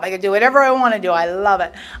job. I could do whatever I want to do. I love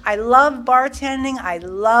it. I loved bartending. I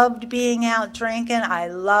loved being out drinking. I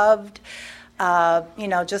loved,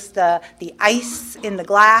 just the ice in the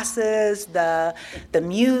glasses, the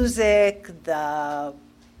music, the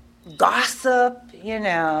gossip,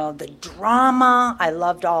 the drama. I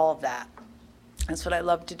loved all of that. That's what I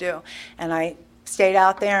loved to do. And I stayed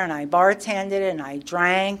out there and I bartended and I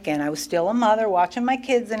drank, and I was still a mother watching my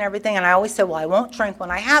kids and everything. And I always said, well, I won't drink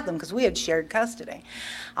when I have them, because we had shared custody.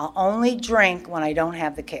 I'll only drink when I don't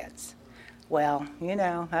have the kids. Well,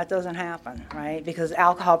 that doesn't happen, right? Because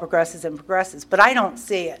alcohol progresses and progresses, but I don't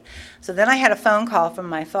see it. So then I had a phone call from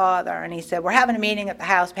my father, and he said, we're having a meeting at the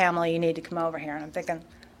house, Pamela, you need to come over here. And I'm thinking,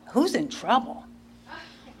 who's in trouble?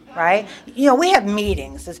 Right? We have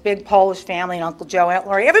meetings, this big Polish family, and Uncle Joe, Aunt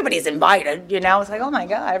Lori, everybody's invited, It's like, oh my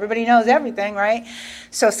God, everybody knows everything, right?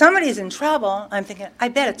 So somebody's in trouble. I'm thinking, I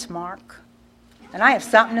bet it's Mark. And I have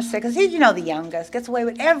something to say, because he's, the youngest, gets away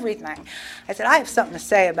with everything. I said, I have something to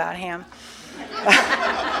say about him.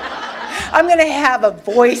 I'm going to have a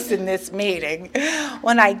voice in this meeting.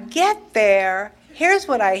 When I get there, here's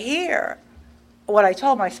what I hear. What I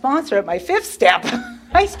told my sponsor at my 5th step.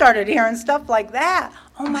 I started hearing stuff like that.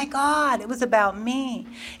 Oh my God, it was about me.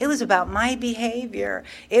 It was about my behavior.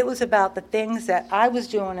 It was about the things that I was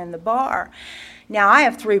doing in the bar. Now, I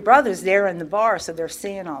have 3 brothers there in the bar, so they're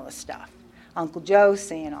seeing all this stuff. Uncle Joe's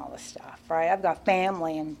seeing all this stuff, right? I've got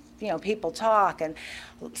family, and people talk, and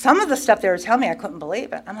some of the stuff they were telling me, I couldn't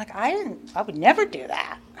believe it. I'm like, I would never do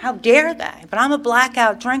that. How dare they? But I'm a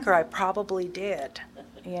blackout drinker. I probably did.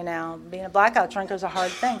 Being a blackout drinker is a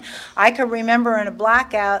hard thing. I could remember in a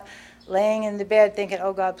blackout laying in the bed thinking,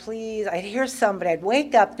 oh God, please, I'd hear somebody. I'd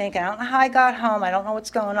wake up thinking, I don't know how I got home. I don't know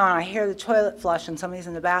what's going on. I hear the toilet flush and somebody's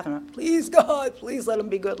in the bathroom. Please, God, please let them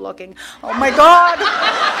be good looking. Oh my God,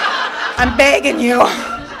 I'm begging you. A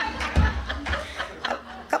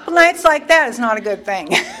couple nights like that is not a good thing.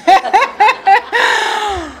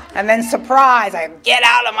 And then surprise, I get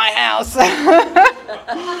out of my house.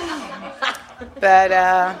 But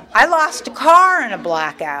I lost a car in a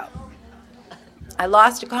blackout. I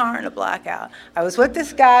was with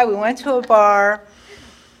this guy. We went to a bar,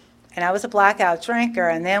 and I was a blackout drinker.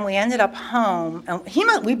 And then we ended up home. And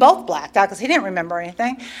we both blacked out because he didn't remember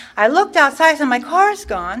anything. I looked outside and said, my car's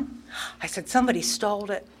gone. I said, somebody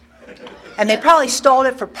stole it. And they probably stole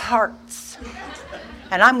it for parts.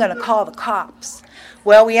 And I'm going to call the cops.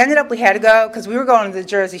 Well, we had to go because we were going to the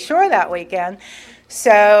Jersey Shore that weekend.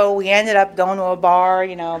 So we ended up going to a bar,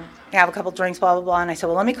 have a couple drinks, blah, blah, blah. And I said,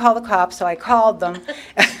 well, let me call the cops. So I called them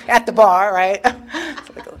at the bar, right,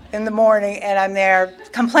 in the morning. And I'm there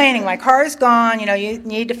complaining, my car is gone, you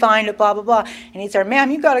need to find it, blah, blah, blah. And he said, ma'am,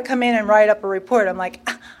 you've got to come in and write up a report. I'm like,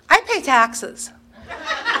 I pay taxes.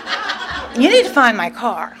 You need to find my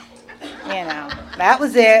car. That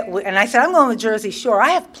was it. And I said, I'm going to Jersey Shore. I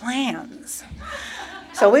have plans.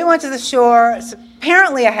 So we went to the shore. So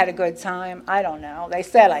apparently I had a good time. I don't know. They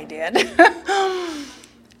said I did.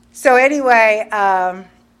 So anyway,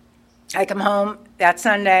 I come home that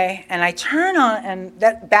Sunday, and I turn on, and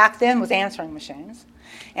that back then was answering machines,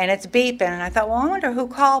 and it's beeping, and I thought, well, I wonder who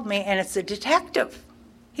called me, and it's the detective.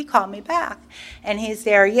 He called me back, and he's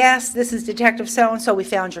there, yes, this is Detective so-and-so, we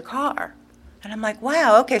found your car. And I'm like,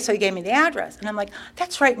 wow, okay, so he gave me the address. And I'm like,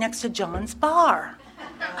 that's right next to John's bar.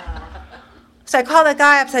 So I called that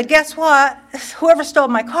guy up and said, guess what? Whoever stole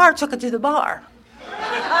my car took it to the bar.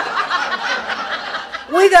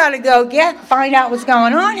 We got to go find out what's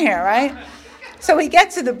going on here, right? So we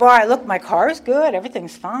get to the bar. I look, my car is good.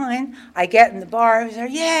 Everything's fine. I get in the bar. He's there,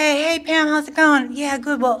 yay, hey, Pam, how's it going? Yeah,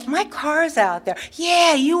 good. Well, my car's out there.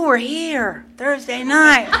 Yeah, you were here Thursday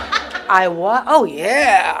night. I what? Oh,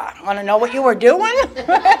 yeah. Want to know what you were doing?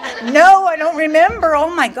 No, I don't remember.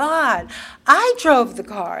 Oh, my God. I drove the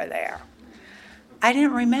car there. I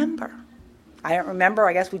didn't remember.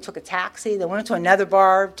 I guess we took a taxi. Then went to another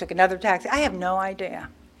bar, took another taxi. I have no idea.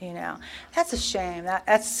 That's a shame.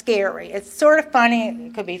 That's scary. It's sort of funny.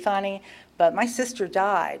 It could be funny, but my sister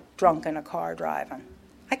died drunk in a car driving.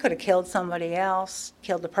 I could have killed somebody else,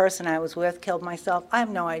 killed the person I was with, killed myself. I have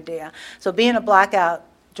no idea. So being a blackout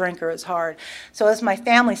drinker is hard. So as my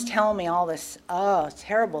family's telling me all this,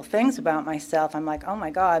 terrible things about myself, I'm like, oh my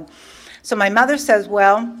God. So my mother says,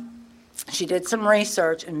 well, she did some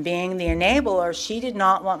research, and being the enabler, she did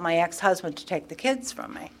not want my ex-husband to take the kids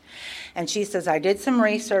from me. And she says, I did some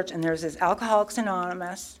research, and there's this Alcoholics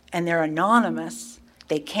Anonymous, and they're anonymous.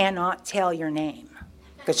 They cannot tell your name.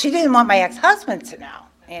 Because she didn't want my ex-husband to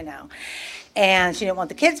know, And she didn't want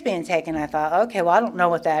the kids being taken. I thought, okay, well, I don't know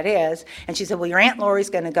what that is. And she said, well, your Aunt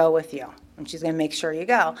Lori's going to go with you, and she's going to make sure you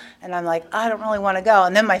go. And I'm like, I don't really want to go.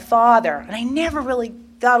 And then my father, and I never really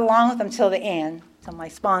got along with him till the end, so my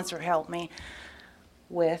sponsor helped me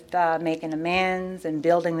with making amends and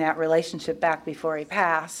building that relationship back before he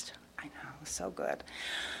passed. I know, it was so good.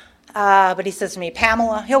 But he says to me,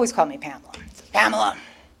 Pamela, he always called me Pamela. He says, Pamela,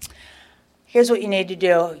 here's what you need to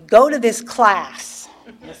do. Go to this class,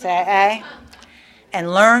 this AA,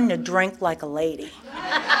 and learn to drink like a lady.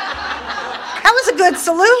 That was a good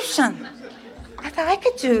solution. I thought I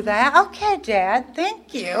could do that. Okay, Dad,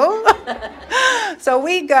 thank you. So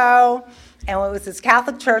we go. And it was this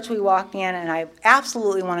Catholic church we walk in, and I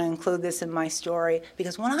absolutely want to include this in my story,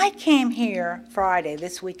 because when I came here Friday,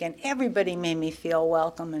 this weekend, everybody made me feel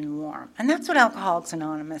welcome and warm. And that's what Alcoholics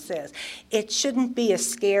Anonymous is. It shouldn't be a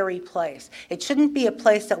scary place. It shouldn't be a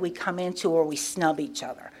place that we come into where we snub each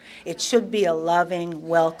other. It should be a loving,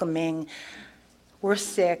 welcoming, we're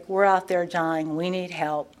sick, we're out there dying, we need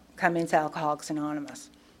help, come into Alcoholics Anonymous.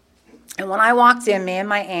 And when I walked in, me and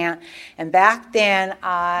my aunt, and back then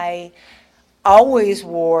I always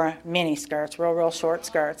wore mini skirts, real short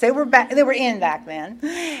skirts. They were in back then.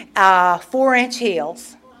 4-inch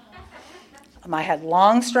heels. I had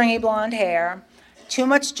long, stringy blonde hair. Too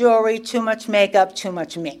much jewelry, too much makeup, too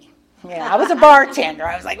much me. Yeah, I was a bartender.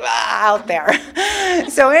 I was like out there.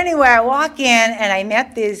 So anyway, I walk in and I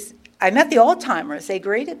met the old-timers. They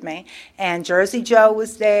greeted me. And Jersey Joe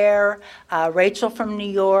was there, Rachel from New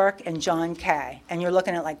York, and John Kay. And you're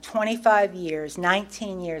looking at like 25 years,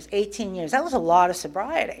 19 years, 18 years. That was a lot of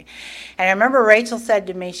sobriety. And I remember Rachel said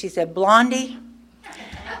to me, she said, Blondie,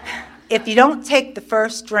 if you don't take the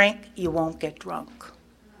first drink, you won't get drunk.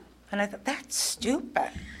 And I thought, that's stupid.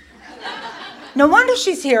 No wonder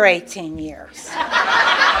she's here 18 years.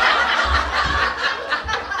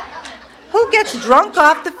 Who gets drunk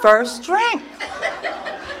off the first drink?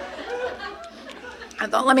 I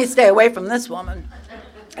thought, let me stay away from this woman.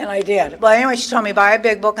 And I did. Well, anyway, she told me, buy a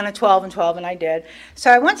big book and a 12 and 12, and I did. So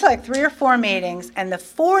I went to like 3 or 4 meetings, and the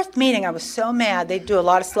 4th meeting, I was so mad. They do a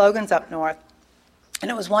lot of slogans up north, and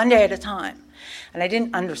it was one day at a time. And I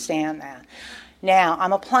didn't understand that. Now,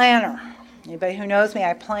 I'm a planner. Anybody who knows me,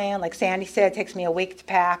 I plan. Like Sandy said, it takes me a week to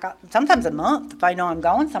pack, sometimes a month if I know I'm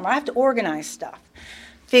going somewhere. I have to organize stuff.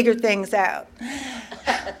 Figure things out.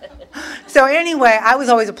 So anyway, I was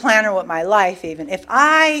always a planner with my life even.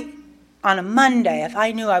 On a Monday, if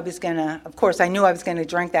I knew I was going to, of course I knew I was going to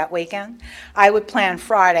drink that weekend, I would plan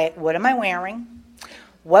Friday, what am I wearing?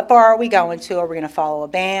 What bar are we going to? Are we going to follow a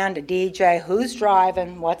band, a DJ? Who's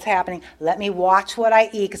driving? What's happening? Let me watch what I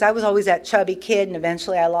eat, because I was always that chubby kid, and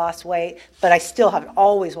eventually I lost weight, but I still have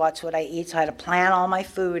always watched what I eat, so I had to plan all my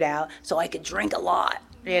food out so I could drink a lot.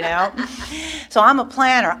 So I'm a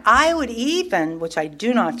planner. I would even, which I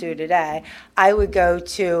do not do today, I would go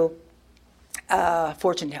to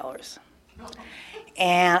fortune tellers.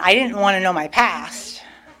 And I didn't want to know my past.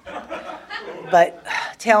 But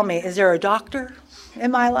tell me, is there a doctor in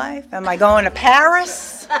my life? Am I going to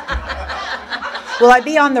Paris? Will I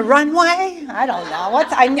be on the runway? I don't know.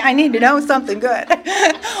 I need to know something good.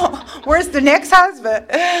 Where's the next husband?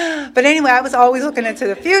 But anyway, I was always looking into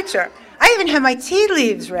the future. I even had my tea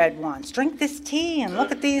leaves read once. Drink this tea and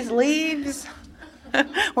look at these leaves.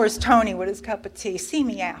 Where's Tony with his cup of tea? See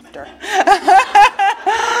me after.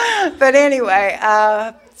 But anyway,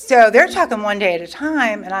 so they're talking one day at a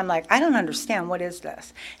time, and I'm like, I don't understand. What is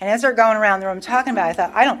this? And as they're going around the room talking about it, I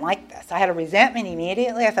thought, I don't like this. I had a resentment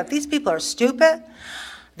immediately. I thought, these people are stupid.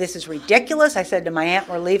 This is ridiculous. I said to my aunt,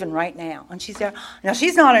 we're leaving right now. And she said, now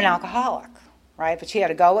she's not an alcoholic, right? But she had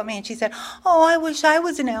to go with me, and she said, oh, I wish I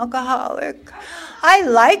was an alcoholic. I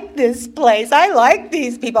like this place. I like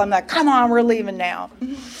these people. I'm like, come on, we're leaving now.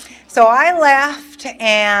 So I left,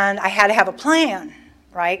 and I had to have a plan,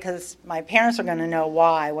 right? Because my parents are going to know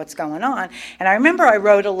what's going on. And I remember I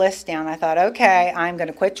wrote a list down. I thought, okay, I'm going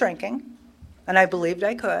to quit drinking, and I believed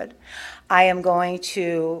I could. I am going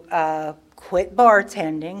to quit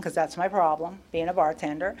bartending, because that's my problem, being a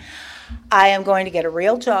bartender. I am going to get a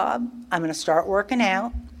real job. I'm going to start working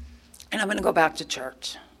out, and I'm going to go back to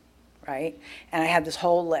church, right? And I had this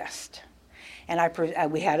whole list. And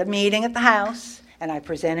we had a meeting at the house, and I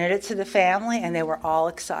presented it to the family, and they were all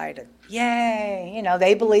excited. Yay! You know,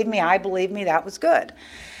 they believed me, I believed me, that was good.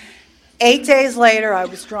 8 days later, I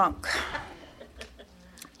was drunk.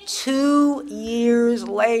 2 years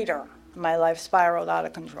later, my life spiraled out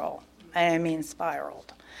of control. I mean,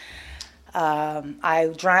 spiraled.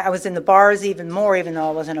 I was in the bars even more, even though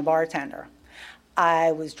I wasn't a bartender.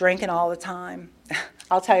 I was drinking all the time.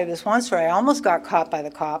 I'll tell you this one story. I almost got caught by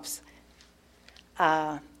the cops.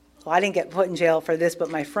 Well, I didn't get put in jail for this,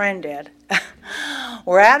 but my friend did.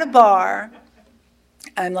 We're at a bar.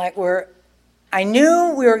 I'm like, I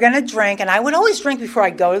knew we were going to drink, and I would always drink before I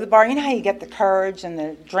go to the bar. You know how you get the courage and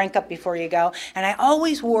the drink up before you go? And I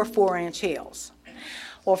always wore 4-inch heels.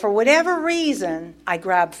 Well, for whatever reason, I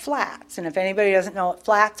grabbed flats. And if anybody doesn't know what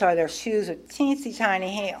flats are, they're shoes with teensy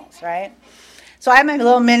tiny heels, right? So I had my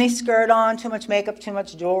little mini skirt on, too much makeup, too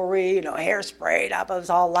much jewelry, hair sprayed up. I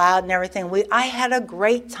was all loud and everything. I had a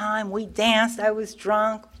great time. We danced. I was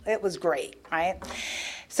drunk. It was great, right?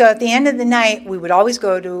 So at the end of the night, we would always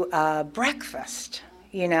go to breakfast,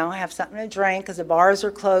 have something to drink because the bars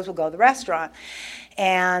are closed. We'll go to the restaurant.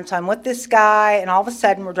 And so I'm with this guy, and all of a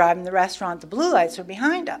sudden we're driving the restaurant. The blue lights are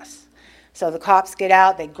behind us. So the cops get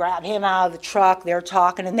out. They grab him out of the truck. They're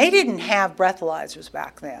talking. And they didn't have breathalyzers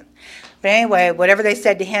back then. But anyway, whatever they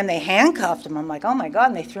said to him, they handcuffed him. I'm like, oh, my God.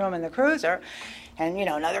 And they threw him in the cruiser. And,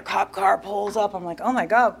 another cop car pulls up. I'm like, oh, my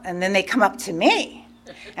God. And then they come up to me.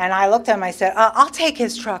 And I looked at him. I said, I'll take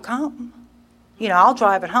his truck home. I'll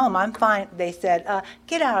drive it home. I'm fine. They said,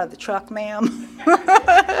 get out of the truck, ma'am.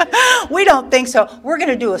 We don't think so. We're going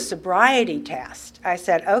to do a sobriety test. I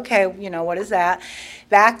said, okay, what is that?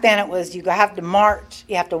 Back then it was you have to march.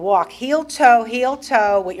 You have to walk heel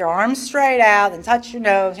toe with your arms straight out and touch your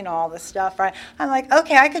nose, all this stuff, right? I'm like,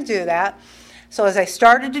 okay, I can do that. So as I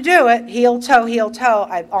started to do it, heel toe,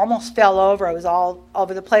 I almost fell over. I was all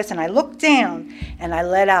over the place, and I looked down, and I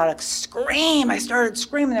let out a scream. I started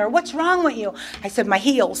screaming there, what's wrong with you? I said, my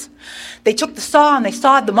heels. They took the saw, and they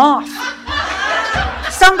sawed them off.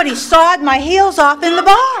 Somebody sawed my heels off in the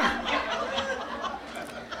bar.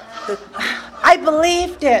 I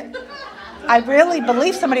believed it. I really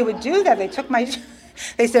believed somebody would do that.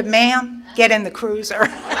 They said, ma'am, get in the cruiser.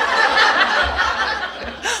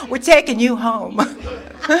 We're taking you home.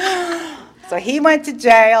 So he went to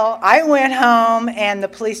jail. I went home, and the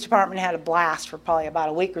police department had a blast for probably about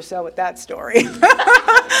a week or so with that story.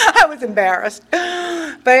 I was embarrassed.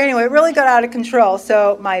 But anyway, it really got out of control.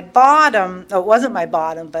 So my bottom, it wasn't my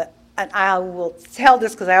bottom, but I will tell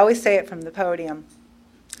this because I always say it from the podium.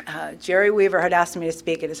 Jerry Weaver had asked me to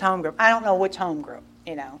speak at his home group. I don't know which home group,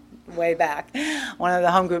 way back, one of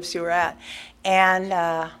the home groups you were at.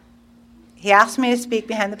 And he asked me to speak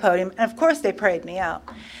behind the podium, and of course they prayed me out.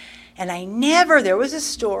 And there was a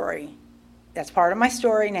story, that's part of my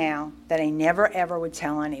story now, that I never ever would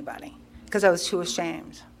tell anybody, because I was too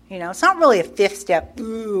ashamed. It's not really a fifth step,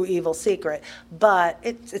 ooh, evil secret, but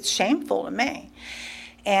it's shameful to me.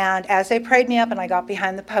 And as they prayed me up and I got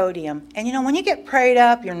behind the podium, and when you get prayed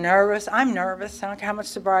up, you're nervous. I'm nervous. I don't care how much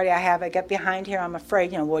sobriety I have. I get behind here, I'm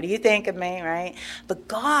afraid, what do you think of me, right? But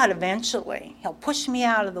God eventually, he'll push me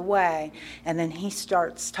out of the way, and then he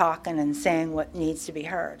starts talking and saying what needs to be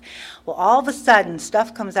heard. Well, all of a sudden,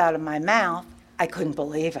 stuff comes out of my mouth. I couldn't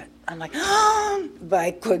believe it. I'm like, oh, but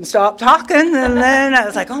I couldn't stop talking. And then I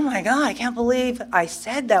was like, oh my God, I can't believe I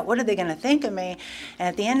said that. What are they going to think of me? And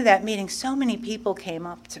at the end of that meeting, so many people came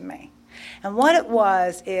up to me. And what it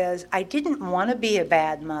was is I didn't want to be a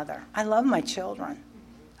bad mother. I love my children.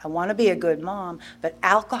 I want to be a good mom, but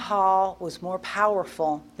alcohol was more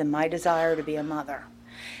powerful than my desire to be a mother.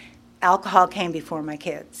 Alcohol came before my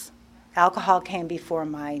kids. Alcohol came before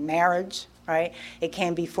my marriage, right? It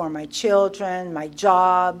came before my children, my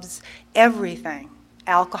jobs, everything.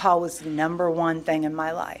 Alcohol was the number one thing in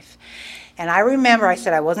my life. And I remember I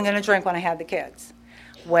said I wasn't going to drink when I had the kids.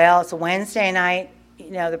 Well, it's a Wednesday night,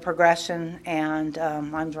 the progression, and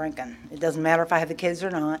I'm drinking. It doesn't matter if I have the kids or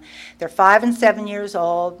not. They're 5 and 7 years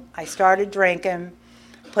old. I started drinking,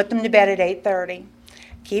 put them to bed at 8:30.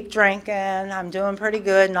 Keep drinking, I'm doing pretty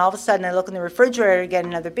good, and all of a sudden I look in the refrigerator to get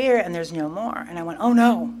another beer, and there's no more. And I went, oh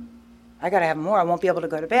no, I gotta have more, I won't be able to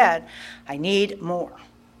go to bed. I need more.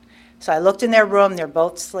 So I looked in their room, they're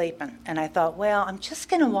both sleeping, and I thought, well, I'm just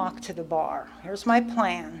gonna walk to the bar. Here's my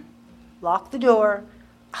plan. Lock the door,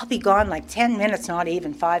 I'll be gone like 10 minutes, not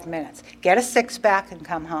even 5 minutes. Get a six-pack and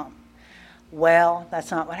come home. Well,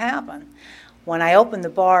 that's not what happened. When I opened the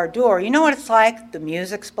bar door, you know what it's like? The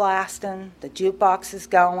music's blasting, the jukebox is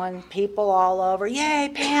going, people all over.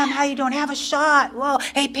 Yay, Pam, how you doing? Have a shot. Whoa,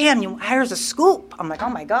 hey, Pam, here's a scoop. I'm like,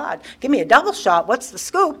 oh my God, give me a double shot. What's the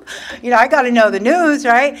scoop? I got to know the news,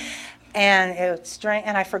 right? And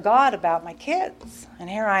and I forgot about my kids.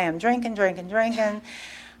 And here I am drinking.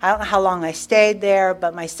 I don't know how long I stayed there,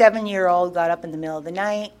 but my 7-year-old got up in the middle of the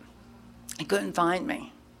night. He couldn't find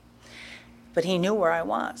me, but he knew where I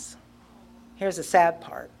was. Here's the sad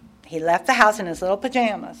part. He left the house in his little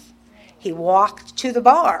pajamas. He walked to the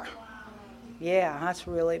bar. Yeah, that's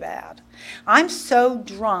really bad. I'm so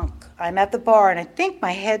drunk. I'm at the bar, and I think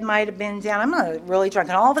my head might have been down. I'm not really drunk.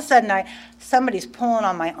 And all of a sudden, somebody's pulling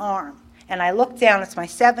on my arm. And I look down. It's my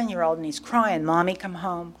 7-year-old, and he's crying, Mommy, come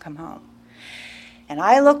home, come home. And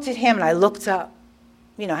I looked at him, and I looked up.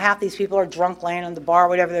 Half these people are drunk laying on the bar,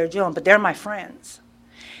 whatever they're doing, but they're my friends.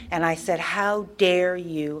 And I said, how dare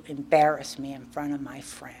you embarrass me in front of my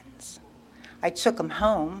friends? I took him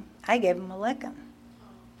home. I gave him a licking.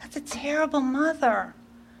 That's a terrible mother.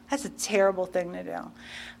 That's a terrible thing to do.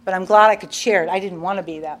 But I'm glad I could share it. I didn't want to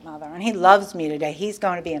be that mother. And he loves me today. He's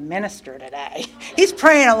going to be a minister today. He's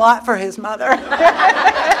praying a lot for his mother.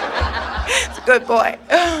 It's a good boy.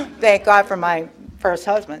 Thank God for my first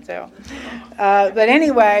husband, too. But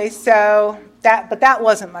anyway, but that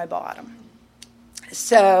wasn't my bottom.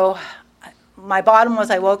 So my bottom was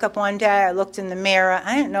I woke up one day, I looked in the mirror,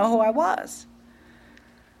 I didn't know who I was.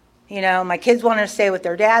 My kids wanted to stay with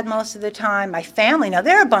their dad most of the time. My family, now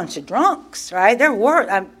they're a bunch of drunks, right? They're worse.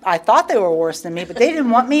 I thought they were worse than me, but they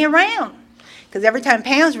didn't want me around. Because every time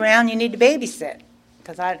Pam's around, you need to babysit.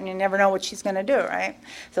 Because you never know what she's going to do, right?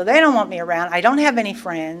 So they don't want me around. I don't have any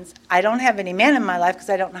friends. I don't have any men in my life because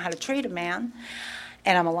I don't know how to treat a man.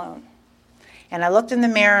 And I'm alone. And I looked in the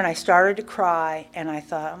mirror and I started to cry, and I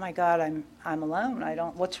thought, oh my God, I'm alone.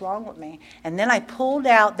 What's wrong with me? And then I pulled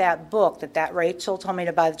out that book that Rachel told me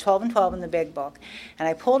to buy, the 12 and 12 in the big book. And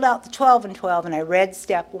I pulled out the 12 and 12 and I read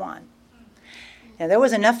step 1. Now there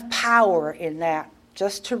was enough power in that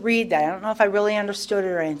just to read that. I don't know if I really understood it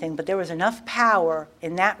or anything, but there was enough power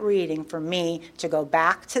in that reading for me to go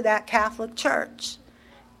back to that Catholic church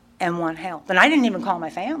and want help. And I didn't even call my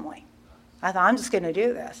family. I thought, I'm just going to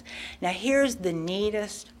do this. Now, here's the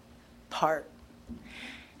neatest part.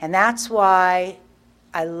 And that's why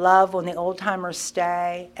I love when the old-timers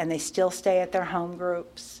stay, and they still stay at their home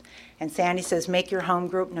groups. And Sandy says, make your home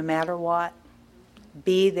group no matter what.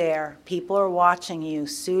 Be there. People are watching you.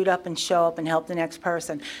 Suit up and show up and help the next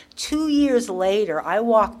person. 2 years later, I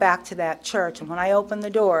walk back to that church, and when I open the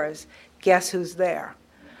doors, guess who's there?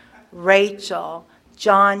 Rachel,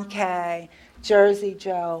 John Kay, Jersey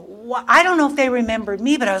Joe. I don't know if they remembered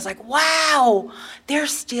me, but I was like, wow, they're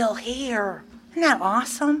still here. Isn't that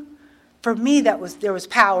awesome? For me, there was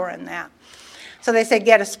power in that. So they said,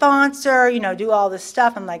 get a sponsor, do all this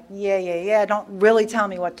stuff. I'm like, yeah. Don't really tell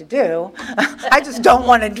me what to do. I just don't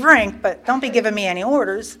want to drink, but don't be giving me any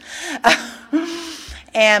orders.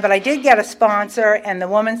 But I did get a sponsor, and the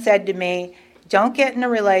woman said to me, don't get in a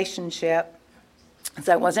relationship, because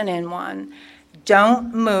I wasn't in one.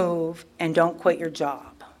 Don't move and don't quit your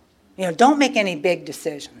job. Don't make any big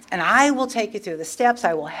decisions. And I will take you through the steps.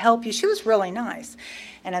 I will help you. She was really nice.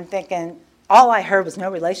 And I'm thinking, all I heard was no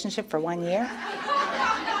relationship for 1 year.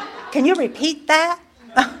 Can you repeat that?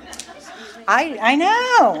 I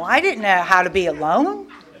know. I didn't know how to be alone.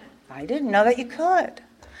 I didn't know that you could.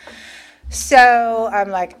 So I'm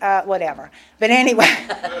like, whatever. But anyway,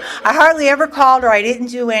 I hardly ever called her. I didn't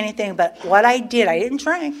do anything. But what I did, I didn't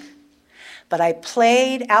drink. But I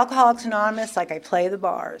played Alcoholics Anonymous like I play the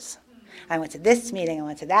bars. I went to this meeting, I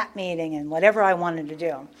went to that meeting, and whatever I wanted to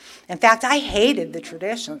do. In fact, I hated the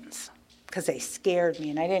traditions because they scared me,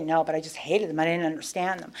 and I didn't know, but I just hated them. I didn't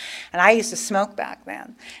understand them. And I used to smoke back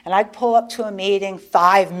then. And I'd pull up to a meeting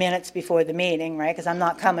 5 minutes before the meeting, right, because I'm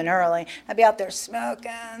not coming early. I'd be out there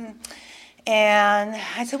smoking, and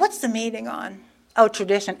I'd say, what's the meeting on? Oh,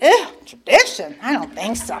 tradition. Ew, tradition? I don't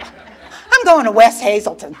think so. I'm going to West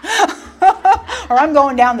Hazelton. Or I'm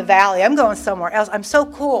going down the valley. I'm going somewhere else. I'm so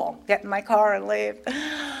cool. Get in my car and leave.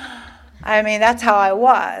 I mean, that's how I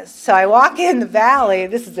was. So I walk in the valley.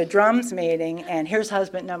 This is a drums meeting, and here's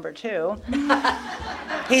husband number 2.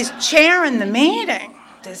 He's chairing the meeting.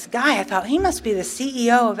 This guy, I thought, he must be the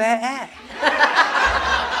CEO of AA.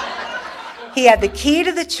 He had the key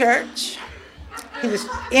to the church. He was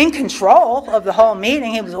in control of the whole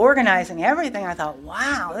meeting. He was organizing everything. I thought,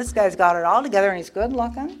 wow, this guy's got it all together, and he's good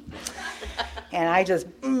looking. And I just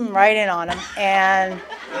right in on him. And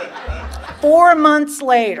 4 months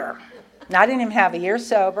later, and I didn't even have a year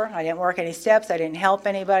sober. I didn't work any steps. I didn't help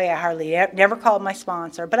anybody. I hardly never called my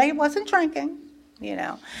sponsor. But I wasn't drinking, you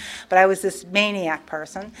know. But I was this maniac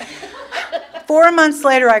person. 4 months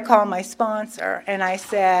later, I called my sponsor, and I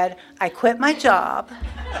said, I quit my job.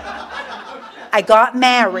 I got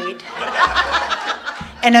married,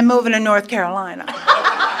 and I'm moving to North Carolina.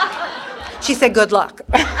 She said, good luck.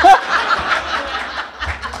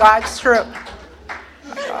 God's true.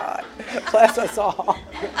 God, bless us all.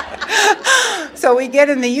 So we get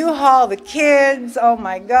in the U-Haul, the kids, oh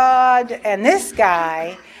my God. And this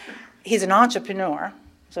guy, he's an entrepreneur,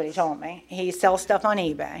 that's what he told me. He sells stuff on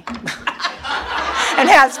eBay and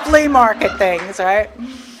has flea market things, right?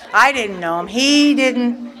 I didn't know him. He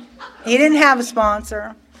didn't have a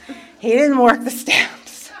sponsor. He didn't work the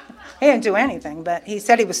steps. He didn't do anything, but he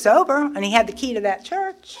said he was sober, and he had the key to that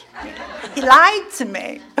church. He lied to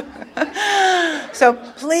me. So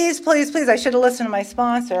please, please, please, I should have listened to my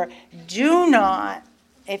sponsor. Do not,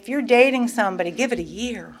 if you're dating somebody, give it a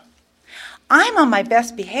year. I'm on my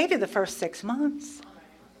best behavior the first 6 months,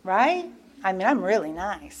 right? I mean, I'm really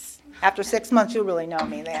nice. After 6 months, you'll really know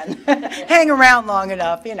me then. Hang around long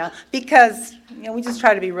enough, you know, because we just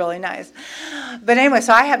try to be really nice. But anyway,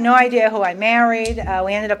 so I have no idea who I married.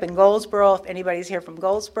 We ended up in Goldsboro. If anybody's here from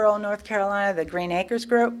Goldsboro, North Carolina, the Green Acres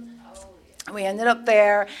group. We ended up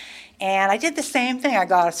there, and I did the same thing. I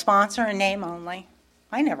got a sponsor in name only.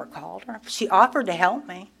 I never called her. She offered to help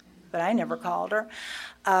me, but I never called her.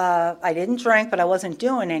 I didn't drink, but I wasn't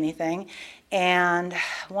doing anything. And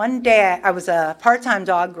one day, I was a part-time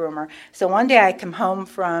dog groomer. So one day I come home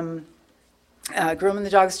from grooming the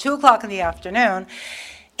dogs, 2 o'clock in the afternoon.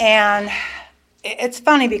 And it's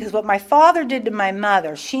funny because what my father did to my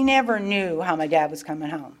mother, she never knew how my dad was coming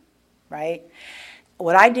home, right?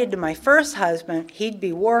 What I did to my first husband, he'd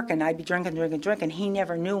be working, I'd be drinking, he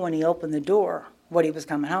never knew when he opened the door what he was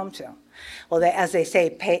coming home to. Well, as they say,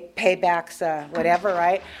 payback's whatever,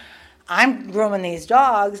 right? I'm grooming these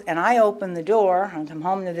dogs, and I open the door, and come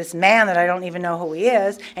home to this man that I don't even know who he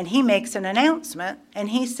is, and he makes an announcement, and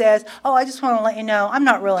he says, oh, I just want to let you know, I'm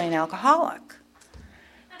not really an alcoholic.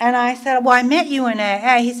 And I said, well, I met you in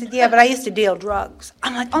AA. He said, yeah, but I used to deal drugs.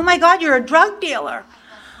 I'm like, oh my God, you're a drug dealer.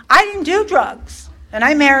 I didn't do drugs, and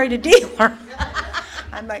I married a dealer.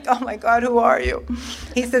 I'm like, oh my God, who are you?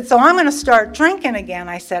 He said, so I'm going to start drinking again.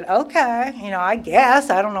 I said, okay, I guess,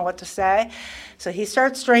 I don't know what to say. So he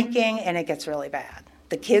starts drinking, and it gets really bad.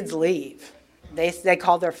 The kids leave. They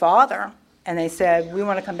called their father, and they said, we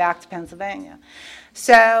want to come back to Pennsylvania.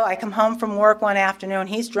 So I come home from work one afternoon.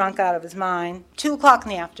 He's drunk out of his mind, 2 o'clock in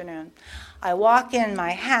the afternoon. I walk in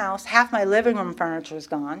my house. Half my living room furniture is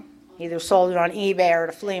gone. Either sold it on eBay or at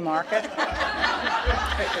a flea market.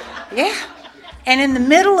 Yeah. And in the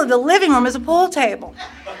middle of the living room is a pool table.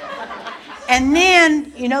 And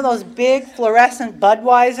then, those big fluorescent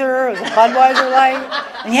Budweiser, it was a Budweiser light,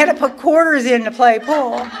 and you had to put quarters in to play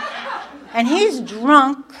pool. And he's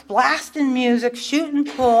drunk, blasting music, shooting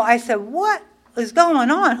pool. I said, what is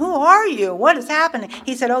going on? Who are you? What is happening?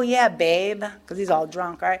 He said, oh, yeah, babe, because he's all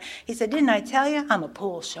drunk, right? He said, didn't I tell you? I'm a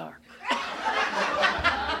pool shark.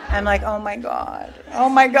 I'm like, oh my God,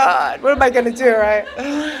 what am I going to do, right?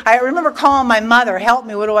 I remember calling my mother, help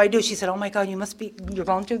me, what do I do? She said, oh my God, you're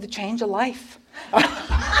going through the change of life.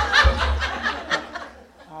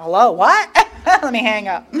 Hello, what? Let me hang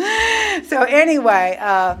up. So anyway,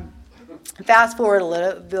 fast forward a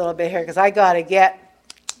little bit here because I got to get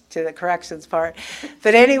to the corrections part.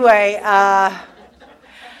 But anyway, I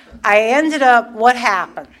ended up, what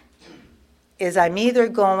happened is I'm either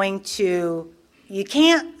going to you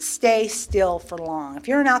can't stay still for long. If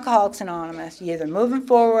you're in Alcoholics Anonymous, you're either moving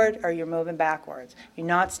forward or you're moving backwards. You're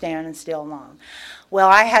not standing still long. Well,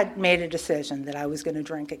 I had made a decision that I was going to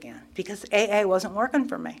drink again because AA wasn't working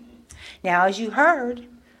for me. Now, as you heard,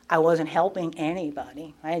 I wasn't helping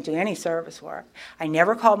anybody. I didn't do any service work. I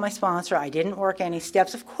never called my sponsor. I didn't work any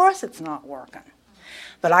steps. Of course it's not working.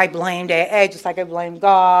 But I blamed AA just like I blamed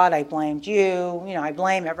God. I blamed you. I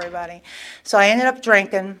blame everybody. So I ended up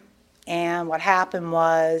drinking. And what happened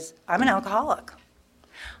was, I'm an alcoholic.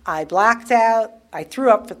 I blacked out. I threw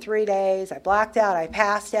up for 3 days. I blacked out. I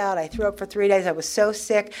passed out. I threw up for 3 days. I was so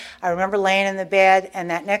sick. I remember laying in the bed, and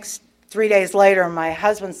that next 3 days later, my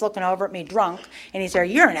husband's looking over at me drunk, and he said,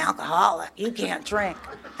 "You're an alcoholic. You can't drink."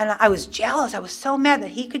 And I was jealous. I was so mad that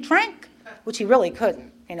he could drink, which he really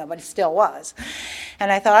couldn't, but he still was.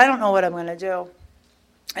 And I thought, I don't know what I'm going to do.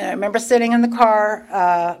 And I remember sitting in the car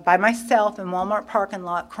by myself in Walmart parking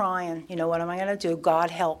lot crying, what am I going to do? God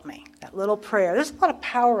help me. That little prayer. There's a lot of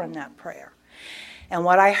power in that prayer. And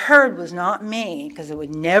what I heard was not me, because it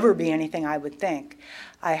would never be anything I would think.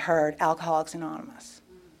 I heard Alcoholics Anonymous.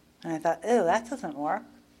 And I thought, ew, that doesn't work.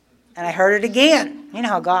 And I heard it again. You know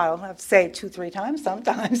how God will have to say it 2-3 times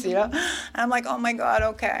sometimes, And I'm like, oh my God,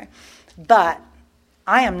 okay. But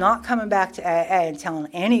I am not coming back to AA and telling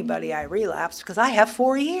anybody I relapsed because I have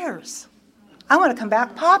 4 years. I want to come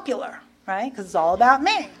back popular, right? Because it's all about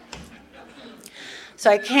me. So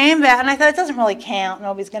I came back, and I thought, it doesn't really count.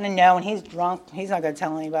 Nobody's going to know, and he's drunk. He's not going to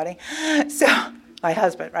tell anybody. So, my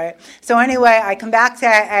husband, right? So anyway, I come back to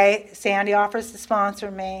AA. Sandy offers to sponsor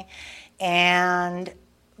me,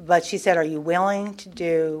 but she said, are you willing to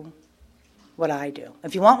do what I do?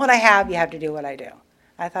 If you want what I have, you have to do what I do.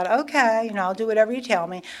 I thought, okay, I'll do whatever you tell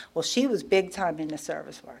me. Well, she was big time into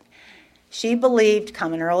service work. She believed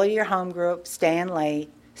coming early to your home group, staying late,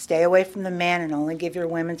 stay away from the men, and only give your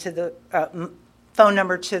women to the phone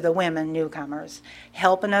number to the women, newcomers.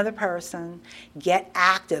 Help another person. Get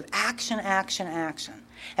active. Action, action, action.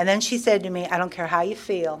 And then she said to me, I don't care how you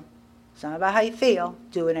feel. It's not about how you feel.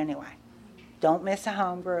 Do it anyway. Don't miss a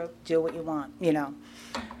home group. Do what you want,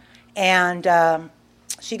 And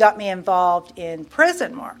she got me involved in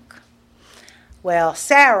prison work. Well,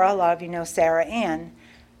 Sarah, a lot of you know Sarah Ann,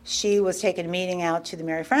 she was taking a meeting out to the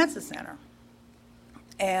Mary Frances Center.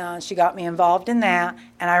 And she got me involved in that.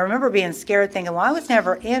 And I remember being scared, thinking, well, I was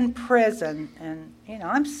never in prison. And,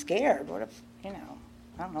 I'm scared. What if, I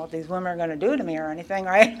don't know what these women are going to do to me or anything,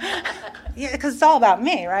 right? Yeah, because it's all about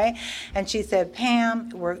me, right? And she said,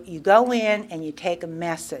 Pam, you go in and you take a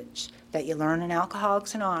message that you learn in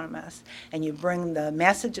Alcoholics Anonymous, and you bring the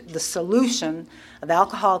message, the solution of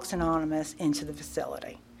Alcoholics Anonymous into the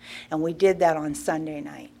facility. And we did that on Sunday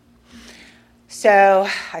night. So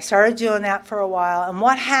I started doing that for a while, and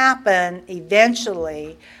what happened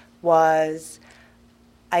eventually was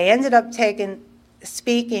I ended up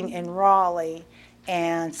speaking in Raleigh,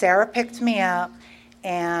 and Sarah picked me up,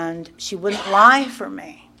 and she wouldn't lie for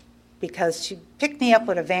me because she picked me up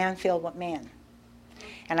with a van filled with men.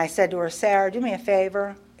 And I said to her, Sarah, do me a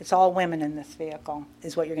favor. It's all women in this vehicle,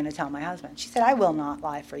 is what you're going to tell my husband. She said, I will not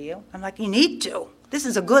lie for you. I'm like, you need to. This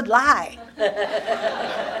is a good lie.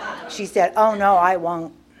 She said, oh, no, I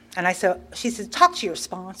won't. And she said, talk to your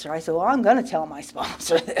sponsor. I said, well, I'm going to tell my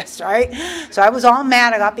sponsor this, right? So I was all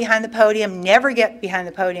mad. I got behind the podium. Never get behind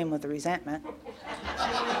the podium with the resentment.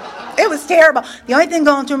 It was terrible. The only thing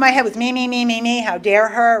going through my head was me, me, me, me, me. How dare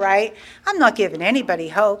her, right? I'm not giving anybody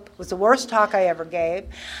hope. It was the worst talk I ever gave.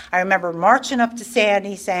 I remember marching up to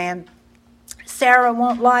Sandy saying, Sarah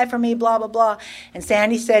won't lie for me, blah, blah, blah. And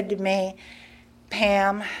Sandy said to me,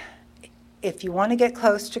 Pam, if you want to get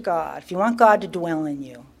close to God, if you want God to dwell in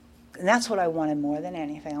you, and that's what I wanted more than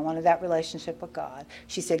anything. I wanted that relationship with God.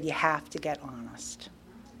 She said, you have to get honest.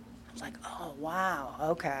 I was like, oh, wow,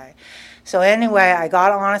 okay. So anyway, I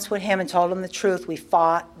got honest with him and told him the truth. We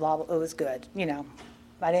fought. Blah, blah, it was good.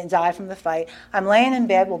 I didn't die from the fight. I'm laying in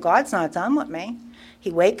bed. Well, God's not done with me. He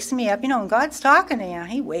wakes me up. When God's talking to you,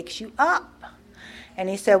 he wakes you up. And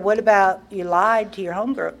he said, what about you lied to your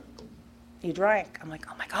home group? You drank. I'm like,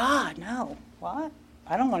 oh, my God, no. What?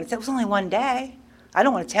 I don't want to tell. It was only one day. I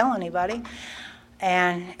don't want to tell anybody.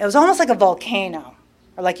 And it was almost like a volcano,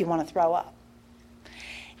 or like you want to throw up.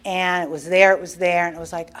 And it was there, and it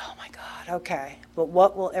was like, oh, my God, okay. But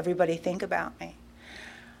what will everybody think about me?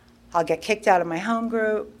 I'll get kicked out of my home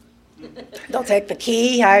group. They'll take the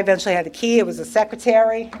key. I eventually had the key. It was a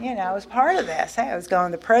secretary. I was part of this. I was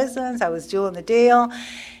going to prisons. I was doing the deal.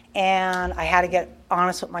 And I had to get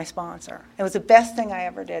honest with my sponsor. It was the best thing I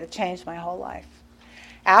ever did. It changed my whole life.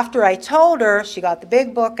 After I told her, she got the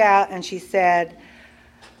big book out, and she said,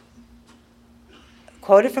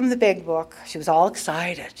 quoted from the big book. She was all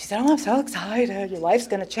excited. She said, oh, I'm so excited. Your life's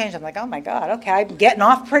going to change. I'm like, oh, my God, okay. I'm getting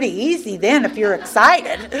off pretty easy then if you're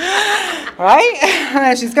excited,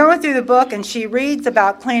 right? She's going through the book, and she reads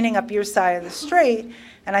about cleaning up your side of the street.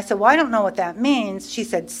 And I said, well, I don't know what that means. She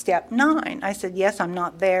said, step 9. I said, yes, I'm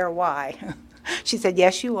not there. Why? She said,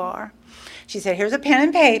 yes, you are. She said, here's a pen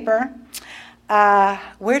and paper.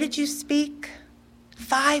 Where did you speak?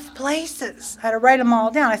 5 places. I had to write them all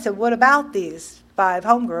down. I said, what about these 5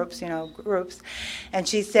 home groups, groups? And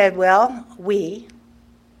she said, well, we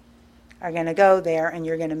are going to go there, and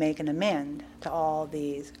you're going to make an amend to all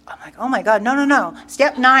these. I'm like, oh, my God, no.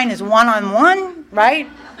 Step 9 is one-on-one, right?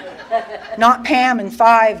 Not Pam and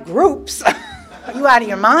 5 groups. Are you out of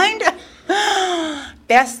your mind?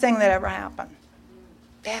 Best thing that ever happened.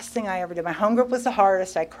 Best thing I ever did. My home group was the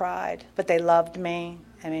hardest. I cried, but they loved me.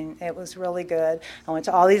 I mean, it was really good. I went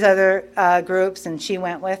to all these other groups, and she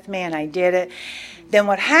went with me, and I did it. Then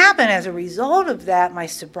what happened as a result of that, my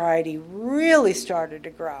sobriety really started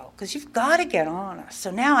to grow, because you've got to get honest.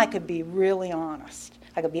 So now I could be really honest.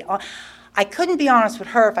 I couldn't be honest with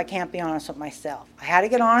her if I can't be honest with myself. I had to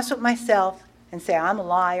get honest with myself and say, I'm a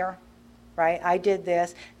liar, right? I did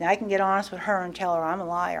this. Now I can get honest with her and tell her I'm a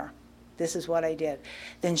liar. This is what I did.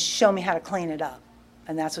 Then show me how to clean it up.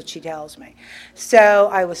 And that's what she tells me. So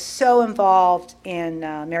I was so involved in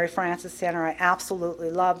Mary Frances Center. I absolutely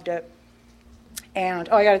loved it. And,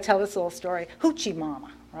 I got to tell this little story. Hoochie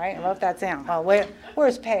Mama, right? I wrote that down. Oh,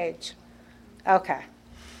 where's Paige? Okay.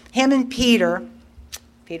 Him and Peter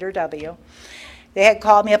W., they had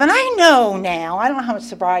called me up. And I know now, I don't know how much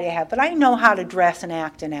sobriety I have, but I know how to dress and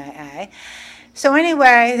act in AA. So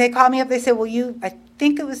anyway, they called me up. They said, I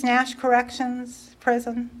think it was Nash Corrections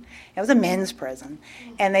Prison. It was a men's prison.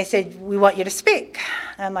 And they said, we want you to speak.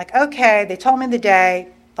 And I'm like, okay. They told me the day,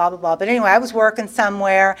 blah, blah, blah. But anyway, I was working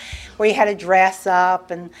somewhere where you had to dress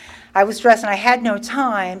up. And I was dressed, and I had no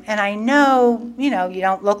time. And I know, you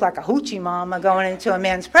don't look like a hoochie mama going into a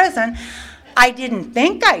men's prison. I didn't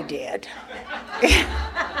think I did.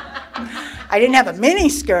 I didn't have a mini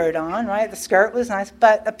skirt on, right? The skirt was nice.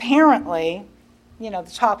 But apparently,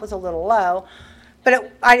 the top was a little low.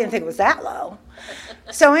 But I didn't think it was that low.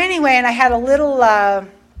 So anyway, and I had a little,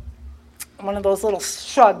 one of those little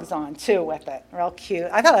shrugs on, too, with it. Real cute.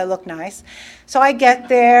 I thought I looked nice. So I get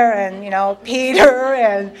there, and, Peter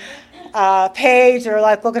and Paige are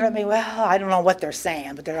like looking at me, well, I don't know what they're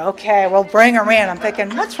saying, but they're okay, we'll bring her in. I'm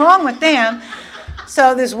thinking, what's wrong with them?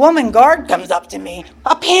 So this woman guard comes up to me,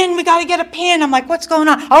 a pin, we got to get a pin. I'm like, what's going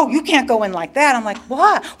on? Oh, you can't go in like that. I'm like,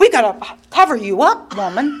 what? We got to cover you up,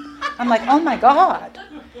 woman. I'm like, oh, my God.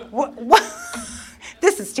 What?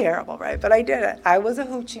 This is terrible, right? But I did it. I was a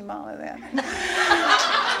hoochie mama then.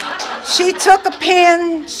 She took a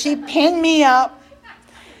pin. She pinned me up.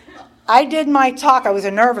 I did my talk. I was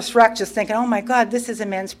a nervous wreck just thinking, oh, my God, this is a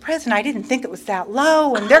men's prison. I didn't think it was that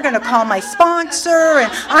low, and they're going to call my sponsor,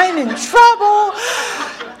 and I'm in trouble.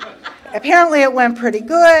 Apparently it went pretty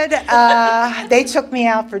good. They took me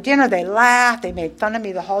out for dinner. They laughed. They made fun of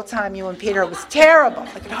me the whole time. You and Peter, it was terrible.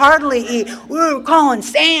 I could hardly eat. We were calling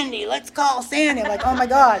Sandy. Let's call Sandy. I'm like, oh, my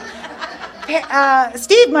God.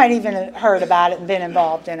 Steve might even have heard about it and been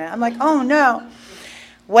involved in it. I'm like, oh, no.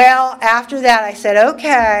 Well, after that, I said,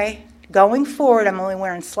 okay, going forward, I'm only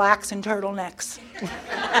wearing slacks and turtlenecks.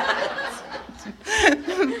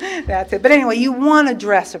 That's it. But anyway, you want to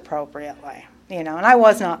dress appropriately. And I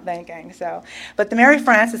was not thinking so. But the Mary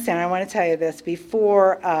Frances Center, I want to tell you this,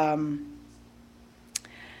 before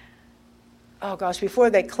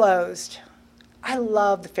they closed, I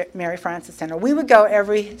loved the Mary Frances Center. We would go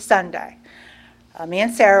every Sunday. Me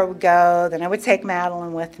and Sarah would go, then I would take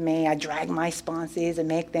Madeline with me. I'd drag my sponsees and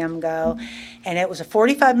make them go. And it was a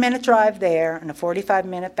 45-minute drive there and a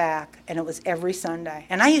 45-minute back, and it was every Sunday.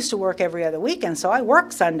 And I used to work every other weekend, so I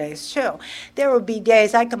worked Sundays too. There would be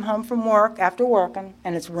days I'd come home from work after working,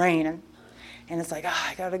 and it's raining. And it's like,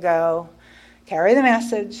 I got to go. Carry the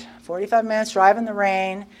message, 45 minutes, drive in the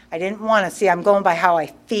rain. I didn't want to. See, I'm going by how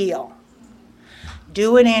I feel.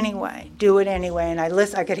 Do it anyway. And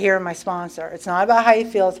I could hear my sponsor. It's not about how you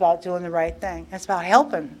feel. It's about doing the right thing. It's about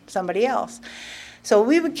helping somebody else. So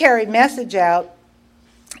we would carry message out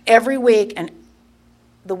every week, and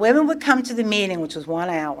the women would come to the meeting, which was 1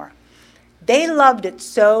 hour. They loved it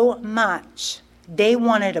so much, they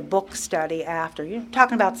wanted a book study after. You're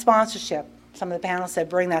talking about sponsorship. Some of the panelists said,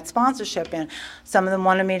 bring that sponsorship in. Some of them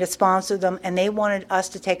wanted me to sponsor them, and they wanted us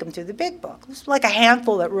to take them through the big book. It was like a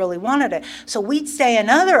handful that really wanted it. So we'd stay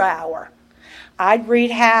another hour. I'd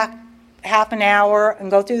read half an hour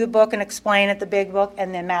and go through the book and explain it, the big book,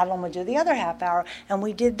 and then Madeline would do the other half hour. And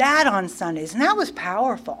we did that on Sundays, and that was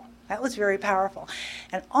powerful. That was very powerful.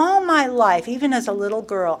 And all my life, even as a little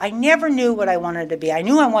girl, I never knew what I wanted to be. I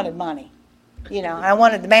knew I wanted money. You know, I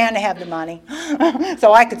wanted the man to have the money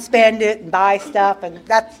so I could spend it and buy stuff. And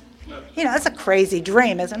that's, you know, that's a crazy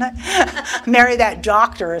dream, isn't it? Marry that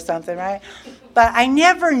doctor or something, right? But I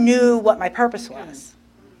never knew what my purpose was.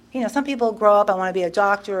 You know, some people grow up, I want to be a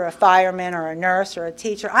doctor or a fireman or a nurse or a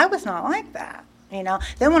teacher. I was not like that, you know.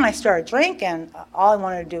 Then when I started drinking, all I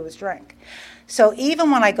wanted to do was drink. So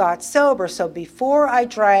even when I got sober, so before I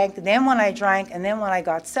drank, then when I drank, and then when I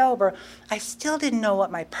got sober, I still didn't know what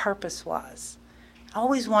my purpose was.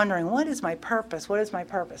 Always wondering, what is my purpose? What is my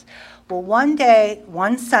purpose? Well, one day,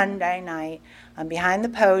 one Sunday night, I'm behind the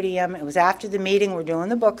podium. It was after the meeting. We're doing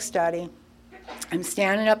the book study. I'm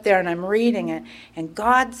standing up there and I'm reading it, and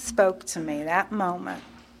God spoke to me that moment.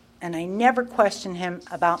 And I never questioned him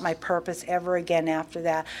about my purpose ever again after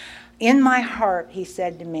that. In my heart, he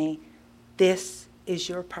said to me, "This is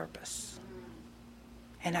your purpose."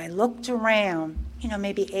 And I looked around, you know,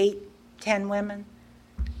 maybe 8, 10 women,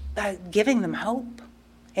 giving them hope.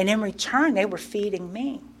 And in return, they were feeding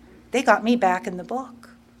me. They got me back in the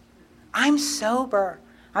book. I'm sober.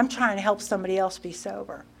 I'm trying to help somebody else be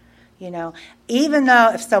sober. You know, even though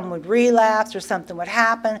if someone would relapse or something would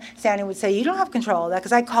happen, Sandy would say, "You don't have control of that,"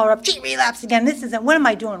 because I'd call her up, "Gee, relapse again. This isn't, what am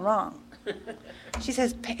I doing wrong?" She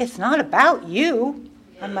says, "It's not about you."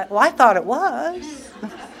 I'm like, "Well, I thought it was."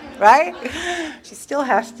 Right? She still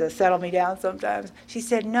has to settle me down sometimes. She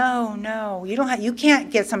said, no, you can't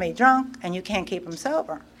get somebody drunk and you can't keep them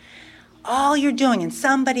sober. All you're doing, and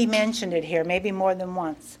somebody mentioned it here, maybe more than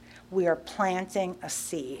once, we are planting a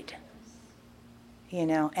seed. You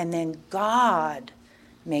know, and then God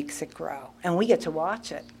makes it grow. And we get to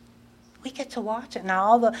watch it. We get to watch it. Now,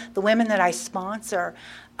 all the women that I sponsor,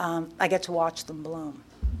 I get to watch them bloom.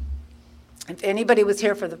 If anybody was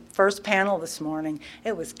here for the first panel this morning,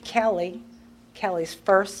 it was Kelly's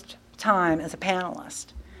first time as a panelist.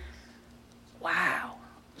 Wow,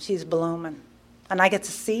 she's blooming. And I get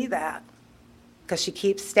to see that because she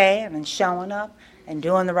keeps staying and showing up and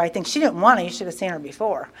doing the right thing. She didn't want to. You should have seen her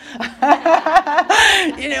before.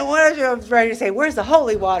 You didn't want to. She was ready to say, "Where's the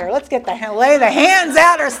holy water? Let's get lay the hands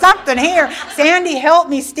out or something here. Sandy, help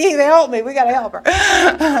me. Steve, help me. We got to help her."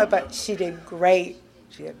 But she did great.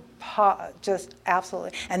 She did just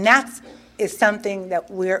absolutely. And that is something that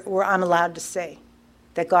I'm allowed to see,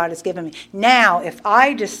 that God has given me. Now, if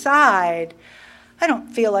I decide I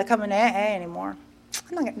don't feel like I'm an AA anymore,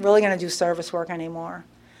 I'm not really going to do service work anymore.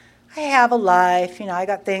 I have a life, you know, I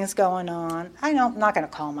got things going on. I'm not going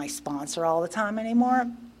to call my sponsor all the time anymore.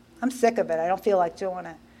 I'm sick of it. I don't feel like doing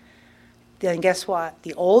it. Then guess what?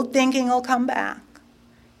 The old thinking will come back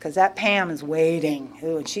because that Pam is waiting.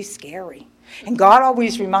 Ooh, and she's scary. And God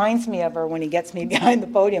always reminds me of her when he gets me behind the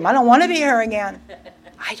podium. I don't want to be her again.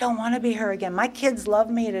 I don't want to be her again. My kids love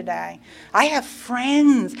me today. I have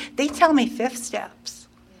friends. They tell me 5th steps.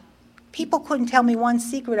 People couldn't tell me one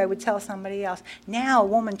secret I would tell somebody else. Now a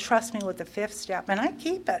woman trusts me with the 5th step, and I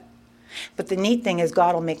keep it. But the neat thing is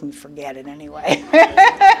God will make me forget it anyway.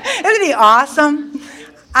 Isn't he awesome?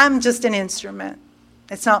 I'm just an instrument.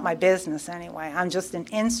 It's not my business anyway. I'm just an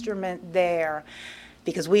instrument there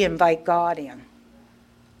because we invite God in,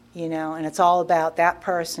 you know, and it's all about that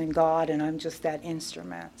person, God, and I'm just that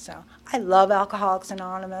instrument. So I love Alcoholics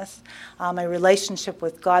Anonymous. My relationship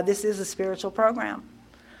with God, this is a spiritual program.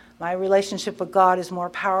 My relationship with God is more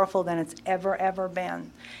powerful than it's ever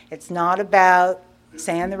been. It's not about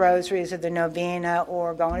saying the rosaries or the novena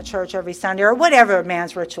or going to church every Sunday or whatever a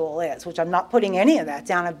man's ritual is, which I'm not putting any of that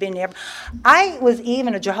down. I've been there. I was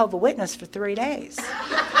even a Jehovah's Witness for 3 days.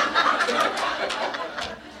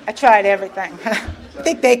 I tried everything. I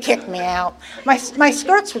think they kicked me out. My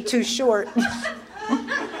skirts were too short.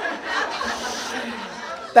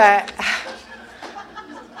 But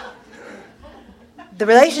the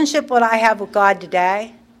relationship that I have with God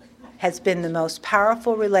today has been the most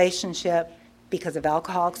powerful relationship because of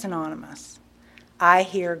Alcoholics Anonymous. I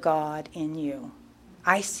hear God in you.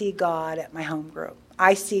 I see God at my home group.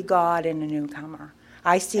 I see God in a newcomer.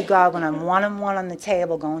 I see God when I'm one-on-one on the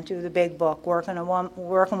table, going through the big book, working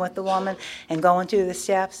with the woman and going through the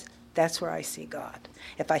steps. That's where I see God.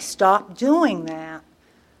 If I stop doing that,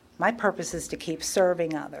 my purpose is to keep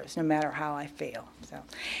serving others, no matter how I feel. So,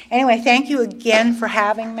 anyway, thank you again for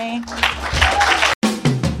having me.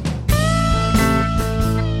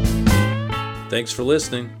 Thanks for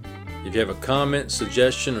listening. If you have a comment,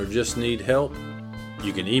 suggestion, or just need help,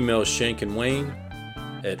 you can email Shank and Wayne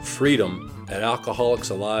at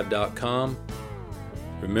freedom@alcoholicsalive.com.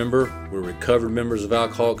 Remember, we're recovered members of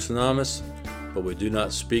Alcoholics Anonymous, but we do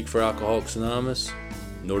not speak for Alcoholics Anonymous,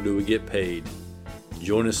 nor do we get paid.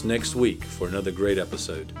 Join us next week for another great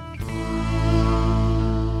episode.